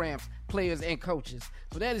programs, players, and coaches.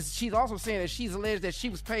 So she's also saying that she's alleged that she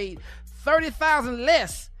was paid $30,000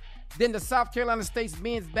 less than the South Carolina State's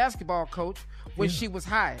men's basketball coach when she was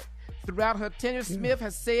hired. Throughout her tenure, Smith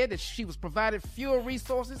has said that she was provided fewer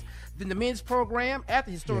resources than the men's program at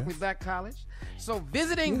the historically black college. So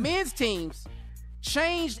visiting men's teams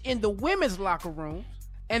changed in the women's locker rooms.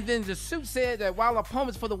 And then the suit said that while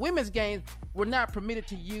opponents for the women's games were not permitted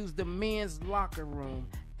to use the men's locker room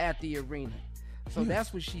at the arena. So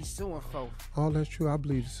that's what she's suing for. All that's true. I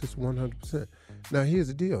believe this is 100%. Now, here's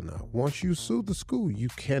the deal now. Once you sue the school, you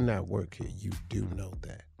cannot work here. You do know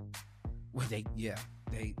that. Well,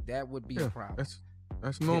 that would be a problem.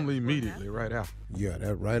 That's normally immediately right after. Yeah,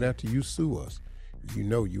 that right after you sue us, you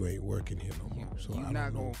know you ain't working here no more. So you're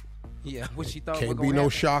not going. Yeah, what she thought. Can't be no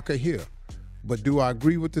shocker here. But do I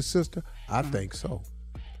agree with the sister? I think so.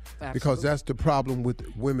 Absolutely. Because that's the problem with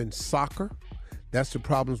women's soccer. That's the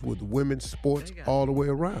problems with women's sports all the way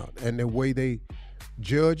around. And the way they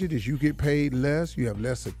judge it is you get paid less, you have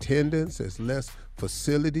less attendance, there's less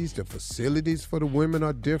facilities. The facilities for the women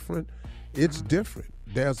are different. It's different.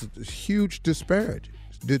 There's a huge disparity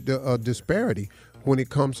when it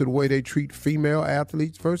comes to the way they treat female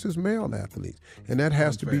athletes versus male athletes. And that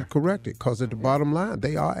has to be corrected because at the bottom line,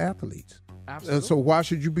 they are athletes. Absolutely. And so why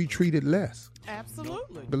should you be treated less?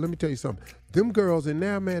 Absolutely. But let me tell you something. Them girls in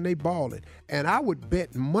there, man, they balling. And I would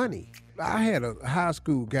bet money. I had a high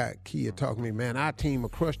school kid talking to me, man, our team will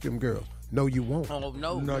crush them girls. No, you won't. Oh,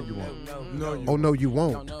 no. No, you won't. Oh, no, you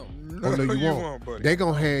won't. No. Oh, no, you won't. They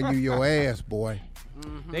gonna hand you your ass, boy.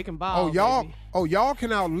 Mm-hmm. They can ball. Y'all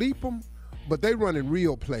can out-leap them, but they running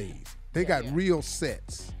real plays. They got real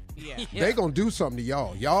sets. Yeah. They gonna do something to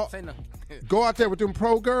y'all. Y'all go out there with them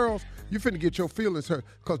pro girls. You finna get your feelings hurt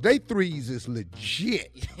because they threes is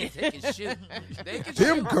legit. They can shoot.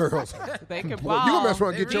 Them girls. They can boy, ball. you gonna mess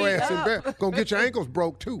around and get your ass in bed. Gonna get your ankles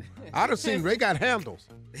broke too. I done seen they got handles.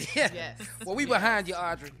 Yes. Well, we behind you,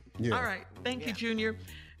 Audrey. Yeah. All right. Thank you, Junior.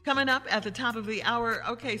 Coming up at the top of the hour,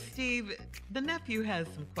 okay, Steve, the nephew has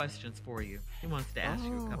some questions for you. He wants to ask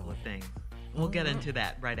you a couple of things. We'll get into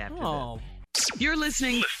that right after this. You're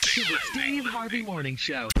listening to the Steve Harvey Morning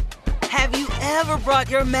Show. Have you ever brought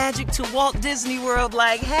your magic to Walt Disney World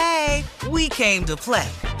like, hey, we came to play?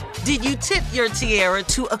 Did you tip your tiara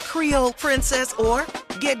to a Creole princess or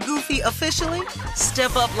get goofy officially?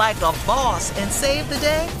 Step up like a boss and save the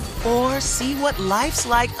day? Or see what life's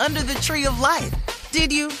like under the tree of life?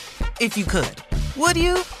 Did you? If you could. Would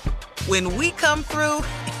you? When we come through,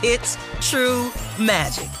 it's true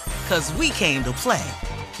magic. 'Cause we came to play.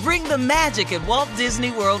 Bring the magic at Walt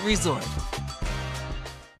Disney World Resort.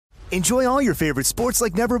 Enjoy all your favorite sports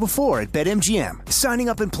like never before at BetMGM. Signing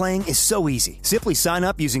up and playing is so easy. Simply sign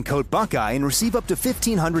up using code Buckeye and receive up to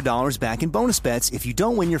 $1,500 back in bonus bets if you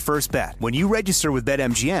don't win your first bet. When you register with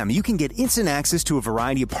BetMGM, you can get instant access to a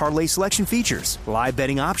variety of parlay selection features, live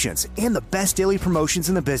betting options, and the best daily promotions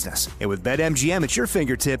in the business. And with BetMGM at your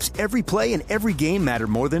fingertips, every play and every game matter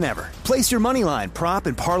more than ever. Place your moneyline, prop,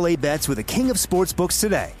 and parlay bets with the king of sportsbooks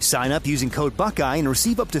today. Sign up using code Buckeye and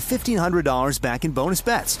receive up to $1,500 back in bonus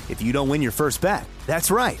bets if you don't win your first bet.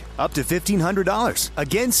 That's right, up to $1,500.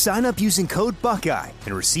 Again, sign up using code Buckeye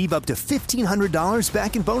and receive up to $1,500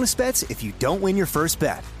 back in bonus bets if you don't win your first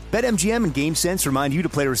bet. BetMGM and GameSense remind you to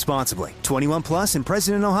play responsibly. 21 plus and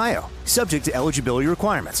present in Ohio. Subject to eligibility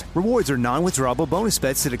requirements. Rewards are non-withdrawable bonus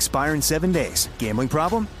bets that expire in 7 days. Gambling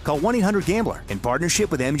problem? Call 1-800-GAMBLER in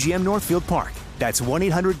partnership with MGM Northfield Park. That's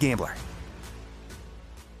 1-800-GAMBLER.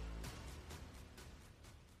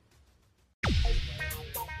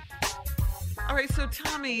 All right, so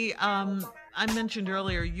Tommy, I mentioned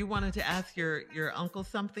earlier you wanted to ask your uncle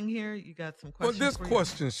something here. You got some questions. Well, this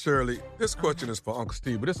question, Shirley, this question is for Uncle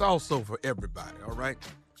Steve, but it's also for everybody, all right?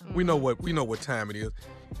 We know what time it is.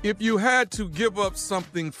 If you had to give up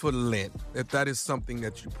something for Lent, if that is something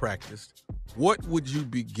that you practiced, what would you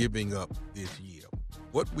be giving up this year?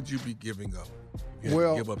 What would you be giving up if you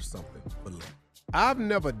had to give up something for Lent? I've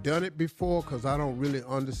never done it before because I don't really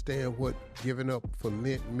understand what giving up for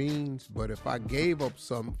Lent means. But if I gave up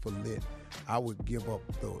something for Lent, I would give up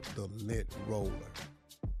the Lent roller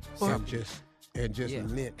and just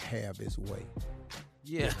Lent have its way.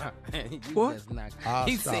 Yeah. What?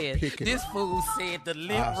 He said, this fool said the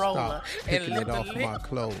Lent roller and picking it off my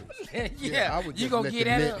clothes. Yeah, I would you just gonna let get the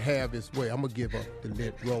that Lent up? have its way. I'm going to give up the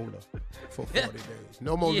Lent roller for 40 days.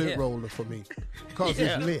 No more Lent roller for me because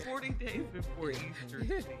it's Lent. 40 days before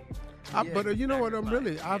Easter. But you know what?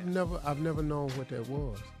 I've never known what that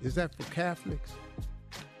was. Is that for Catholics?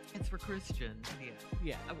 It's for Christians,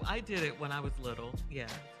 yeah. I did it when I was little. Yeah,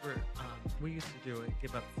 we used to do it,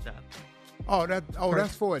 give up stuff.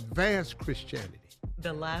 That's for advanced Christianity.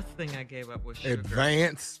 The last thing I gave up was sugar.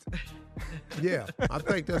 Advanced? Yeah, I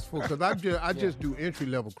think that's for, because I just do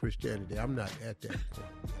entry-level Christianity. I'm not at that point.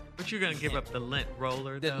 But you're going to give up the Lent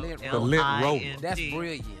roller, The though? Lent roller. The Lent roller. That's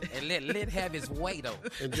brilliant. And let Lent have his way, though.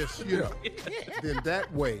 And just, then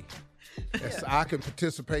that way, I can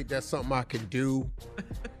participate. That's something I can do.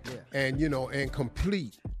 And, and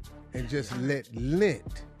complete. And just let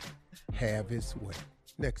Lent have its way.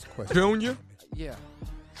 Next question. Junior? Yeah.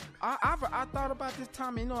 I thought about this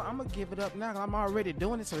time, I'm going to give it up now. I'm already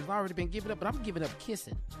doing it, so it's already been given up, but I'm giving up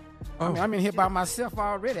kissing. I'm in here by myself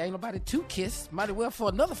already. Ain't nobody to kiss. Might as well for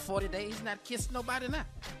another 40 days not kissing nobody now.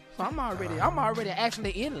 So I'm already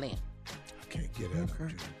actually in Lent. I can't get at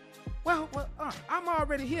them. Well, I'm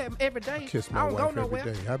already here every day. I kiss my wife every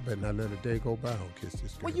day. I better not let a day go by I don't kiss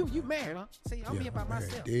this girl. Well, you married, huh? See, I'm here by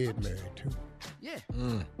myself. Dead married, too. Yeah.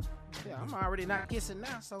 Yeah, I'm already not kissing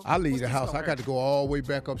now, so... I leave the house. I got to go all the way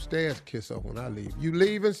back upstairs to kiss her when I leave. You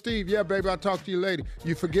leaving, Steve? Yeah, baby, I'll talk to you later.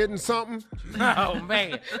 You forgetting something? Oh,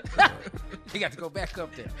 man. You got to go back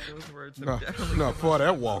up there. Those words No, for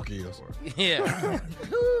that walk is. Yeah.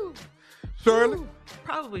 Shirley?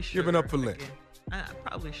 Probably sugar. Giving up for Lent.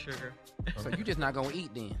 Probably sugar. So you just not going to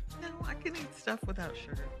eat then? No, I can eat stuff without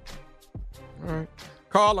sugar. All right.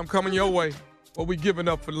 Carl, I'm coming your way. What we giving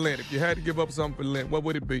up for Lent? If you had to give up something for Lent, what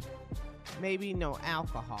would it be? Maybe no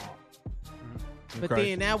alcohol. But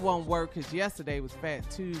Okay. then that won't work because yesterday was Fat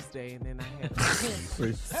Tuesday, and then I had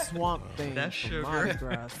a swamp thing. That's from sugar. Mardi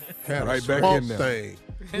Gras. Had Right a back swamp in there.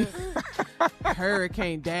 thing.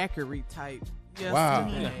 Hurricane Daiquiri type Wow.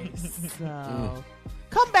 yesterday. So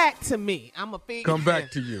come back to me. I'm a figure. Come back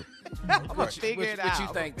to you. I'm gonna figure it out. What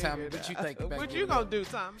you think, Tommy? What you think? What you gonna do,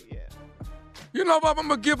 Tommy? Yeah. You know, Bob, I'm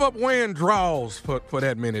going to give up wearing draws for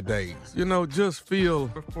that many days. Just feel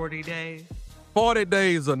For 40 days. 40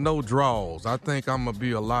 days of no draws. I think I'm going to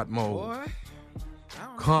be a lot more Boy,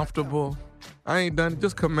 comfortable. I ain't done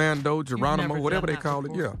just Commando, Geronimo, never whatever done they that call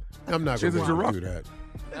it. before? Yeah. I'm not Is going it to Geronimo? do that.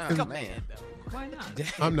 Oh, man. Why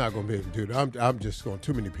not? I'm not going to be able to do that. I'm just going,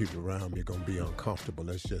 too many people around me are going to be uncomfortable.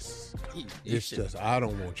 It's just, I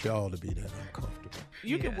don't want y'all to be that uncomfortable.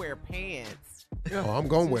 You can wear pants. Oh, I'm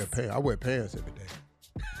going to wear pants. I wear pants every day.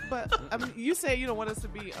 But you say you don't want us to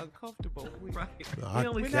be uncomfortable. Right.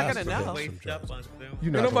 No, we're not gonna know. Waist up on Zoom. You're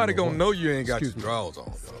Ain't not nobody gonna going to know you ain't got your Excuse me. draws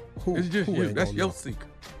on. Who, It's just who you. ain't That's gonna your know? secret.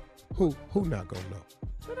 Who not going to know?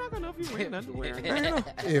 We're not gonna know if you're wearing underwear.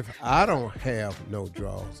 If I don't have no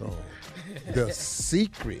drawers on, the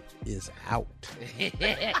secret is out. You're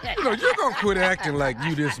going to quit acting like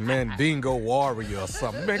you this Mandingo warrior or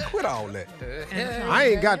something. Man, quit all that.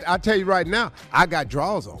 I tell you right now, I got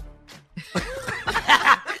drawers on.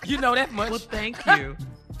 You know that much. Well, thank you.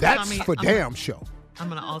 That's Tommy, for damn sure. I'm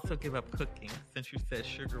going to also give up cooking since you said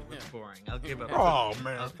sugar was boring. I'll give up Oh, cooking.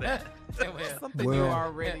 man. How's that? Something you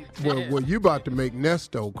already did. Well, you about to make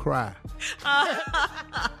Nesto cry.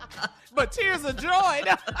 But tears of joy.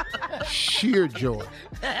 Sheer joy.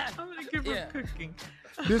 I'm going to give up cooking.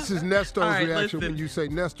 This is Nesto's All right, reaction listen. when you say,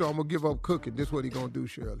 Nesto, I'm going to give up cooking. This is what he going to do,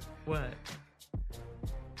 Shirley. What?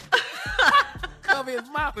 Cover his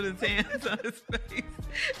mouth. Put his hands on his face.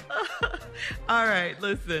 All right,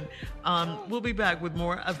 listen. We'll be back with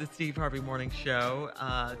more of the Steve Harvey Morning Show.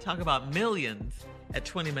 Talk about millions at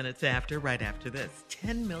 20 minutes after, right after this.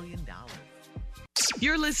 $10 million.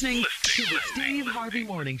 You're listening to the Steve Harvey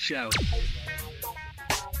Morning Show.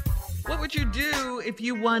 What would you do if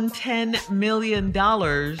you won $10 million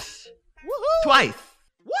twice?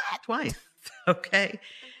 What? Twice. Okay.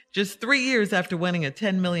 Just 3 years after winning a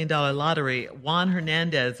 $10 million lottery, Juan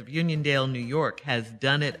Hernandez of Uniondale, New York, has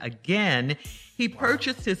done it again. He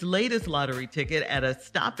purchased his latest lottery ticket at a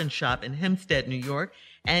Stop and Shop in Hempstead, New York,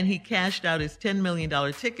 and he cashed out his $10 million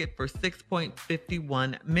ticket for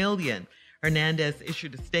 $6.51 million. Hernandez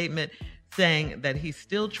issued a statement saying that he's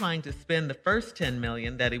still trying to spend the first $10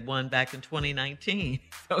 million that he won back in 2019.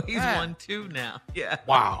 So he's won 2 now. Yeah.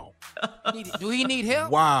 Wow. Do he need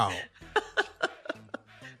help? Wow.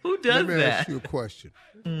 Who does that? Let me ask you a question.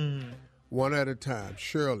 One at a time.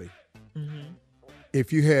 Shirley,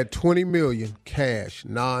 if you had $20 million cash,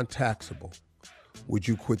 non-taxable, would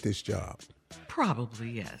you quit this job? Probably,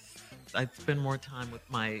 yes. I'd spend more time with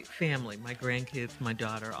my family, my grandkids, my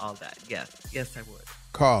daughter, all that. Yes. Yes, I would.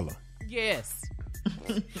 Carla. Yes.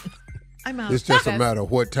 I'm out. It's just a matter of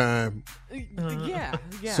what time. Yeah.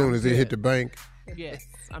 As soon as it hit the bank. Yes,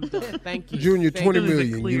 I'm done. Thank you. Junior, Thank $20 you.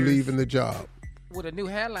 million, you leaving the job. With a new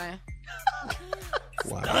hairline.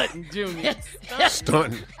 Wow. Stunting, Junior.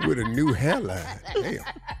 Stunting with a new hairline. Damn.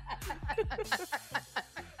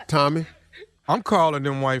 Tommy? I'm calling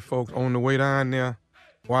them white folks on the way down there.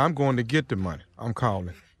 Well, I'm going to get the money. I'm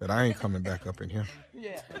calling. But I ain't coming back up in here.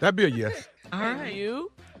 Yeah. That'd be a yes. All right.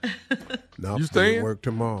 You? No, You staying? Work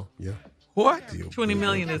tomorrow. Yeah. What? $20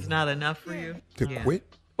 million is not enough for you? To quit?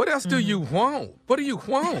 What else do you want? What do you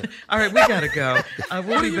want? All right, we got to go.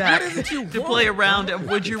 We'll be back what is it you to want? play a round of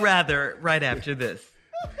Would You Rather right after this.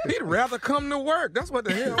 He'd rather come to work. That's what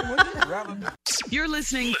the hell. Would you rather? You're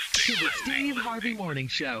listening to the Steve Harvey Morning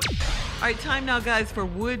Show. All right, time now, guys, for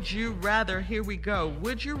Would You Rather. Here we go.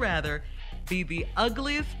 Would you rather be the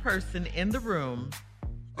ugliest person in the room,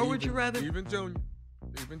 or would you rather... Even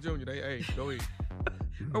Junior, hey, go ahead.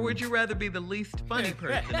 Or would you rather be the least funny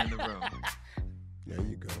person in the room? There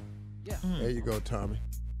you go. Yeah. There you go, Tommy.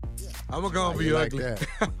 I'm going to be like ugly. that.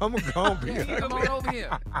 I'm going to be ugly. Come on over here.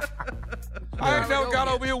 I ain't never got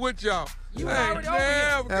over here with y'all. You I ain't already over here.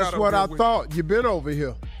 never That's got what over I here thought. You've been over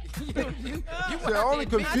here. You The only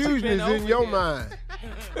confusion is in over your here. mind.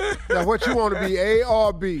 Now, what you want to be, A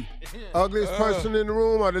or B? Ugliest person in the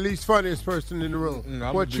room or the least funniest person in the room?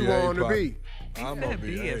 I'ma What be you A, want to Pop. be? I'm He going said to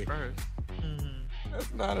be B A. at first.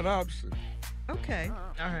 That's not an option. Okay.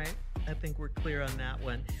 All right. I think we're clear on that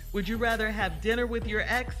one. Would you rather have dinner with your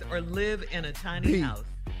ex or live in a tiny B. house?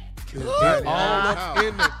 All up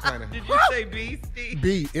in the kind of. Did you say B, Steve?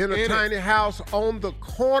 B, in a In tiny house on the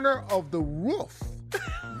corner of the roof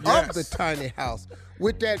of the tiny house.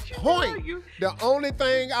 With that point, the only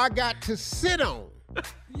thing I got to sit on.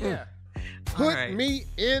 Yeah. Put right. me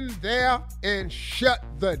in there and shut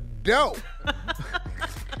the door.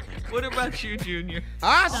 What about you, Junior?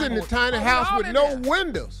 I sit in a tiny house all with in no there.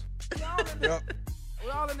 windows.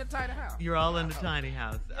 We're all in the tiny house. You're all in the tiny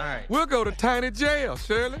house. All right. We'll go to tiny jail,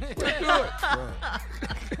 Shirley. Let's do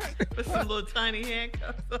it. Put some little tiny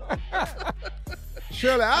handcuffs on.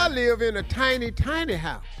 Shirley, I live in a tiny, tiny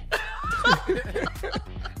house.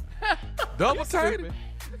 Double tiny.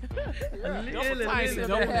 Little tiny,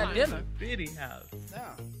 double tiny. Dinner. bitty house.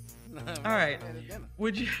 No. All right.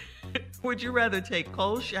 Would you rather take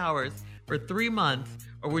cold showers for 3 months,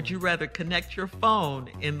 or would you rather connect your phone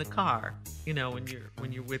in the car? You know, when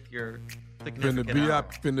you're with your significant other.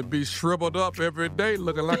 Finna be shriveled up every day,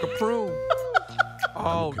 looking like a prune.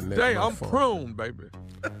 All connect day, my I'm phone. prune, baby.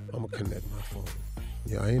 I'm going to connect my phone.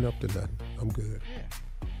 Yeah, I ain't up to nothing. I'm good.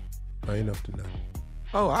 I ain't up to nothing.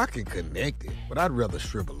 Oh, I can connect it, but I'd rather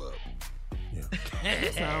shrivel up.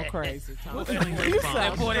 You sound crazy, Tom. What's on your You phone?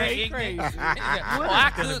 sound Boy, that straight ain't crazy.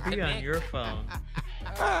 What is going to be on your phone?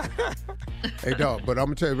 Hey, dog, but I'm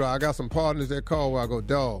going to tell you, I got some partners that call where I go,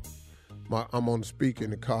 dog, I'm on the speaker in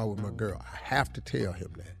the car with my girl. I have to tell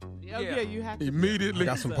him that. Yeah, you have to. Immediately. I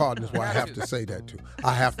got some partners where I have to say that to.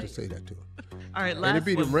 I have to say that to her. All right, And last it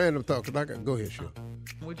be one. them random thoughts, because I got go ahead, sure.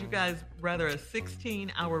 Would you guys rather a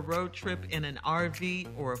 16-hour road trip in an RV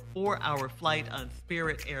or a 4-hour flight on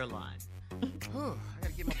Spirit Airlines? I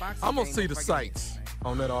gotta get my boxing I'm going to game see the before I get sights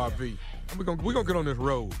on that RV. We're gonna get on this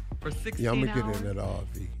road. For 16 Yeah, I'm hours? going to get in that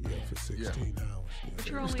RV, for 16 hours. Yeah. But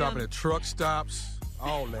you're We're only stopping on, at truck stops,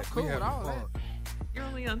 all that. Cool We with having all fun. you're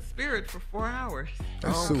only on Spirit for 4 hours.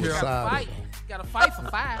 That's I don't care. suicidal. Fight. Gotta fight for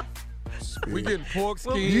 5. We getting pork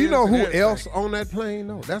skins. You know who and everything. else on that plane?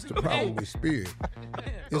 No, that's the problem with Spirit.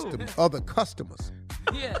 It's the other customers.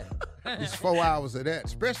 Yeah. It's 4 hours of that,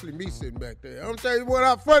 especially me sitting back there. I'm telling you what,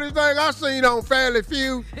 the funny thing I seen on Family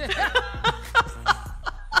Feud.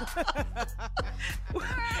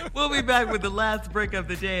 We'll be back with the last break of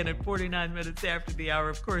the day, and at 49 minutes after the hour,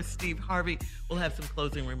 of course, Steve Harvey will have some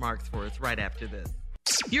closing remarks for us right after this.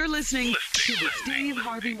 You're listening to the Steve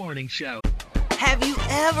Harvey Morning Show. Have you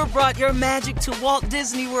ever brought your magic to Walt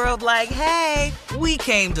Disney World like, hey, we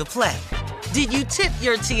came to play? Did you tip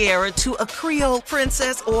your tiara to a Creole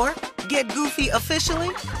princess or get goofy officially?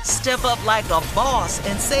 Step up like a boss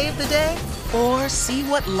and save the day? Or see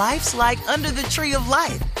what life's like under the tree of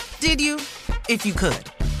life? Did you? If you could.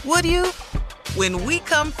 Would you? When we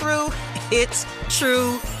come through, it's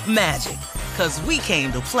true magic. 'Cause we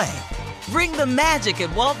came to play. Bring the magic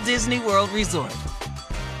at Walt Disney World Resort.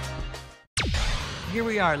 Here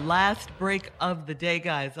we are, last break of the day,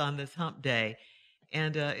 guys, on this hump day.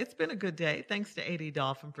 And it's been a good day. Thanks to AD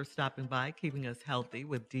Dolphin for stopping by, keeping us healthy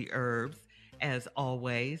with D-Herbs, as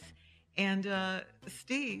always. And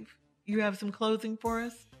Steve, you have some closing for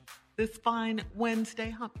us this fine Wednesday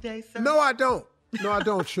hump day, sir? No, I don't. No, I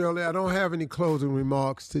don't, Shirley. I don't have any closing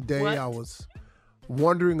remarks today. What? I was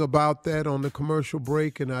wondering about that on the commercial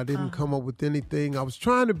break, and I didn't come up with anything. I was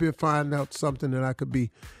trying to find out something that I could be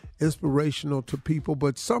inspirational to people,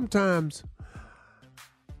 but sometimes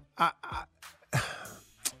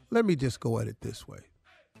let me just go at it this way.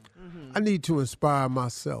 I need to inspire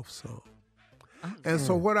myself some. And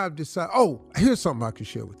so what I've decided, here's something I can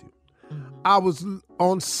share with you. I was,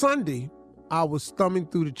 on Sunday, I was thumbing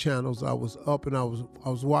through the channels. I was up and I was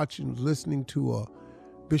listening to a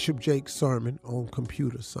Bishop Jake's sermon on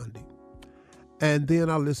Computer Sunday. And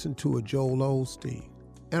then I listened to a Joel Osteen.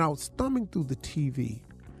 And I was thumbing through the TV,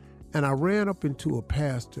 and I ran up into a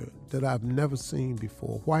pastor that I've never seen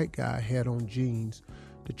before. A white guy had on jeans.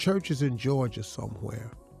 The church is in Georgia somewhere.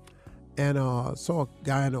 And I saw a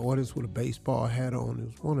guy in the audience with a baseball hat on. It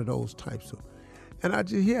was one of those types of. And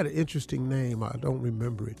he had an interesting name. I don't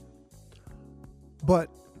remember it. But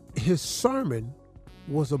his sermon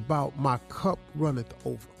was about my cup runneth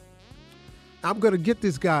over. I'm going to get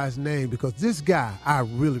this guy's name because this guy, I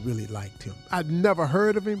really, really liked him. I'd never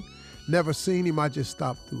heard of him, never seen him. I just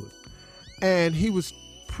stopped through it. And he was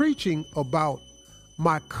preaching about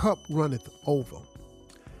my cup runneth over.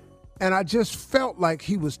 And I just felt like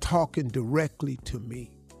he was talking directly to me.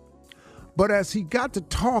 But as he got to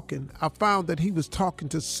talking, I found that he was talking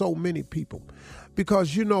to so many people.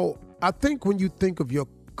 Because, I think when you think of your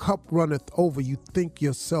cup runneth over, you think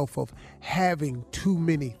yourself of having too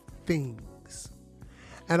many things.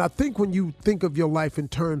 And I think when you think of your life in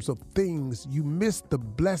terms of things, you miss the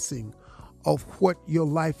blessing of what your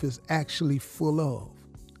life is actually full of.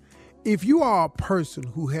 If you are a person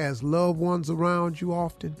who has loved ones around you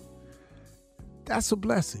often, that's a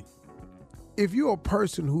blessing. If you're a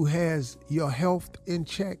person who has your health in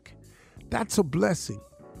check, that's a blessing.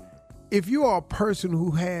 If you are a person who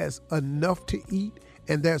has enough to eat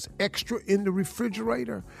and there's extra in the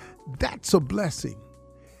refrigerator, that's a blessing.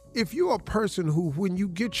 If you're a person who, when you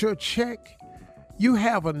get your check, you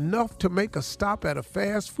have enough to make a stop at a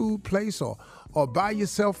fast food place or buy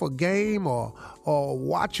yourself a game or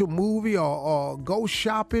watch a movie or go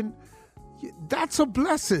shopping, that's a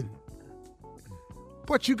blessing.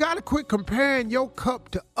 But you got to quit comparing your cup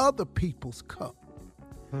to other people's cup.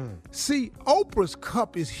 See, Oprah's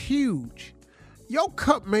cup is huge. Your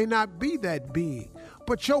cup may not be that big,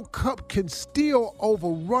 but your cup can still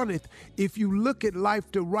overrunneth if you look at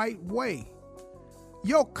life the right way.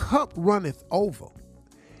 Your cup runneth over.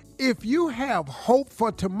 If you have hope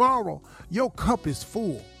for tomorrow, your cup is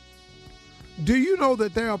full. Do you know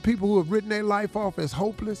that there are people who have written their life off as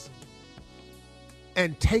hopeless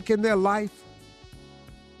and taken their life?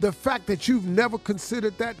 The fact that you've never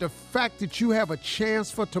considered that, the fact that you have a chance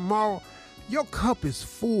for tomorrow, your cup is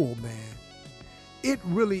full, man. It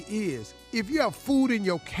really is. If you have food in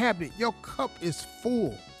your cabinet, your cup is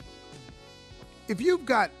full. If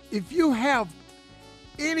you have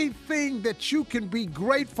anything that you can be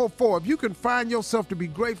grateful for, if you can find yourself to be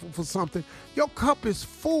grateful for something, your cup is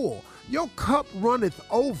full. Your cup runneth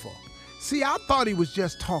over. See, I thought he was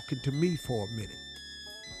just talking to me for a minute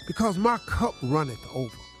because my cup runneth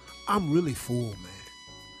over. I'm really full, man.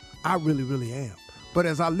 I really, really am. But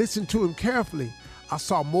as I listened to him carefully, I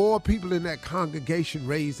saw more people in that congregation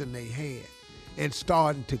raising their hand and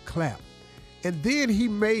starting to clap. And then he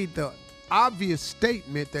made the obvious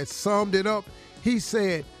statement that summed it up. He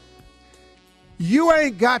said, you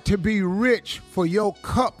ain't got to be rich for your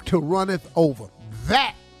cup to runneth over.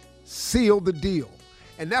 That sealed the deal.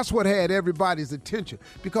 And that's what had everybody's attention,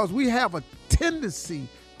 because we have a tendency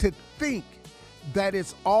to think that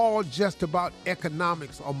it's all just about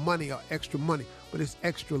economics or money or extra money, but it's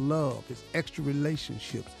extra love, it's extra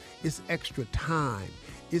relationships, it's extra time,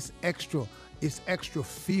 it's extra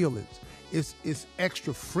feelings, it's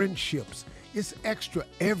extra friendships, it's extra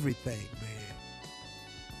everything, man.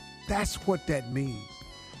 That's what that means.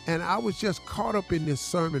 And I was just caught up in this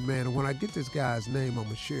sermon, man, and when I get this guy's name, I'm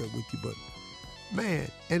gonna share it with you, but Man,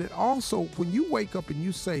 and it also, when you wake up and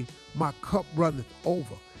you say, my cup runneth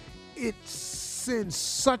over, it sends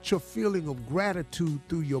such a feeling of gratitude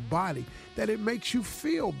through your body that it makes you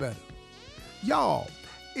feel better. Y'all,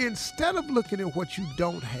 instead of looking at what you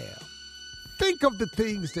don't have, think of the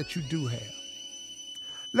things that you do have.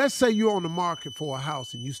 Let's say you're on the market for a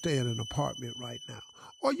house and you stay in an apartment right now,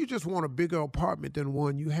 or you just want a bigger apartment than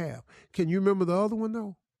one you have. Can you remember the other one,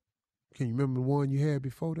 though? Can you remember the one you had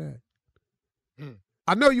before that?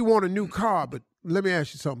 I know you want a new car, but let me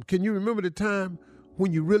ask you something. Can you remember the time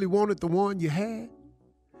when you really wanted the one you had?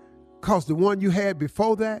 Because the one you had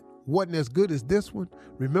before that wasn't as good as this one.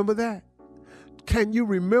 Remember that? Can you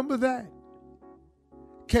remember that?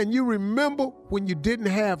 Can you remember when you didn't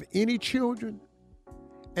have any children?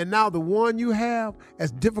 And now the one you have,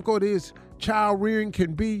 as difficult as child rearing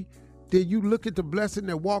can be, then you look at the blessing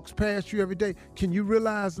that walks past you every day. Can you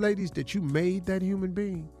realize, ladies, that you made that human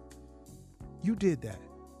being? You did that.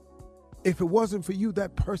 If it wasn't for you,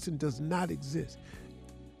 that person does not exist.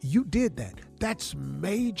 You did that. That's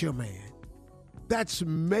major, man. That's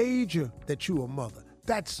major that you're a mother.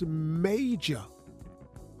 That's major.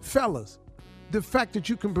 Fellas, the fact that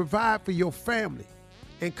you can provide for your family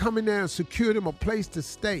and come in there and secure them a place to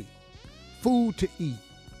stay, food to eat,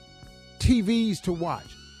 TVs to watch.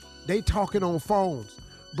 They talking on phones.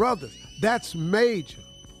 Brothers, that's major.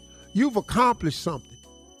 You've accomplished something.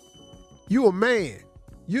 You a man.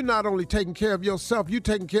 You're not only taking care of yourself, you're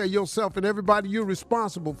taking care of yourself and everybody you're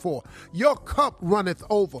responsible for. Your cup runneth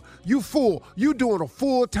over. You full. You doing a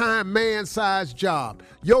full-time man-sized job.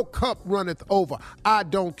 Your cup runneth over. I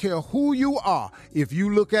don't care who you are. If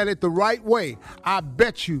you look at it the right way, I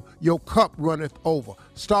bet you your cup runneth over.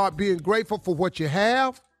 Start being grateful for what you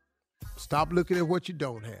have. Stop looking at what you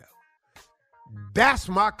don't have. That's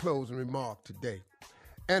my closing remark today.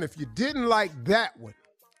 And if you didn't like that one,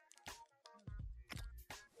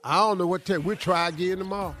 I don't know what to tell you. We'll try again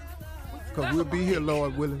tomorrow. Because we'll be here,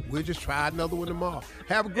 Lord willing. We'll just try another one tomorrow.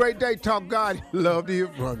 Have a great day. Talk God. Love to hear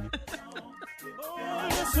from you.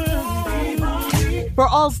 For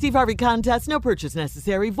all Steve Harvey contests, no purchase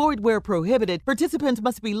necessary, void where prohibited. Participants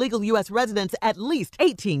must be legal U.S. residents at least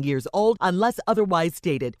 18 years old unless otherwise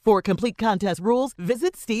stated. For complete contest rules,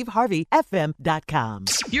 visit SteveHarveyFM.com.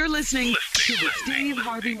 You're listening to the Steve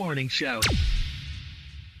Harvey Morning Show.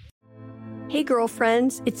 Hey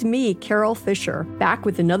girlfriends, it's me, Carol Fisher, back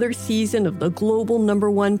with another season of the global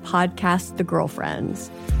 #1 podcast, The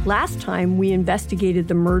Girlfriends. Last time, we investigated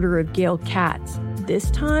the murder of Gail Katz.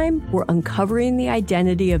 This time, we're uncovering the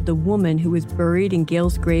identity of the woman who was buried in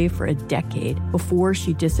Gail's grave for a decade before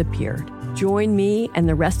she disappeared. Join me and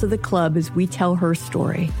the rest of the club as we tell her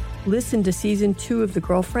story. Listen to Season 2 of The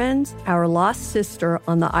Girlfriends, Our Lost Sister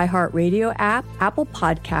on the iHeartRadio app, Apple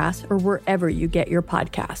Podcasts, or wherever you get your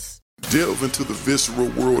podcasts. Delve into the visceral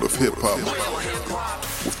world of hip-hop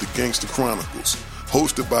with the Gangster Chronicles,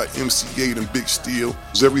 hosted by MC Gate and Big Steel.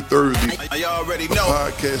 Every Thursday, a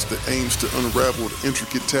podcast that aims to unravel the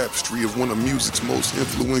intricate tapestry of one of music's most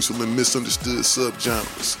influential and misunderstood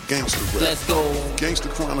subgenres, gangster rap. Let's go. Gangster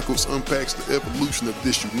Chronicles unpacks the evolution of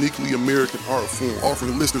this uniquely American art form,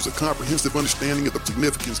 offering listeners a comprehensive understanding of the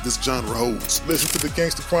significance this genre holds. Listen to the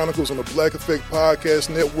Gangster Chronicles on the Black Effect Podcast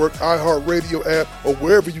Network, iHeartRadio app, or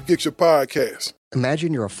wherever you get your podcasts.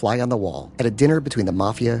 Imagine you're a fly on the wall at a dinner between the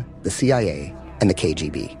Mafia, the CIA, and the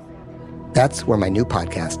KGB. That's where my new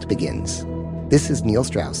podcast begins. This is Neil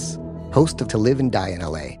Strauss, host of To Live and Die in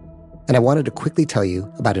LA, and I wanted to quickly tell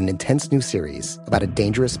you about an intense new series about a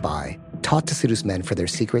dangerous spy taught to seduce men for their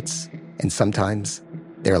secrets and sometimes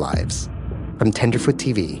their lives. From Tenderfoot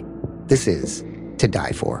TV, this is To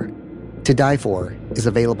Die For. To Die For is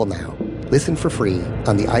available now. Listen for free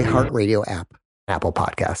on the iHeartRadio app, Apple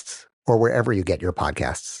Podcasts, or wherever you get your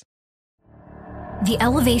podcasts. The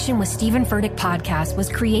Elevation with Stephen Furtick podcast was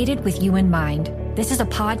created with you in mind. This is a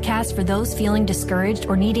podcast for those feeling discouraged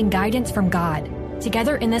or needing guidance from God.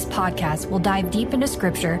 Together in this podcast, we'll dive deep into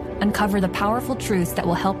Scripture, uncover the powerful truths that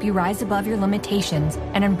will help you rise above your limitations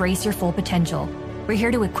and embrace your full potential. We're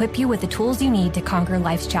here to equip you with the tools you need to conquer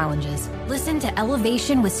life's challenges. Listen to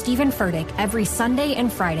Elevation with Stephen Furtick every Sunday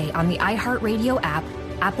and Friday on the iHeartRadio app,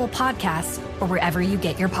 Apple Podcasts, or wherever you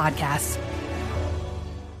get your podcasts.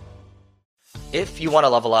 If you want to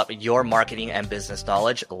level up your marketing and business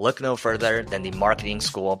knowledge, look no further than the Marketing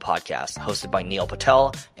School podcast, hosted by Neil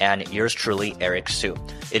Patel and yours truly, Eric Su.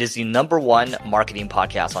 It is the #1 marketing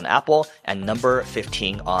podcast on Apple and number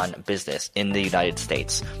 15 on business in the United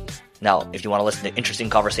States. Now, if you want to listen to interesting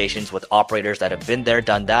conversations with operators that have been there,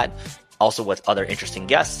 done that, also with other interesting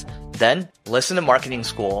guests, then listen to Marketing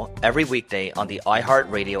School every weekday on the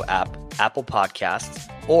iHeartRadio app, Apple Podcasts,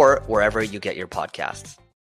 or wherever you get your podcasts.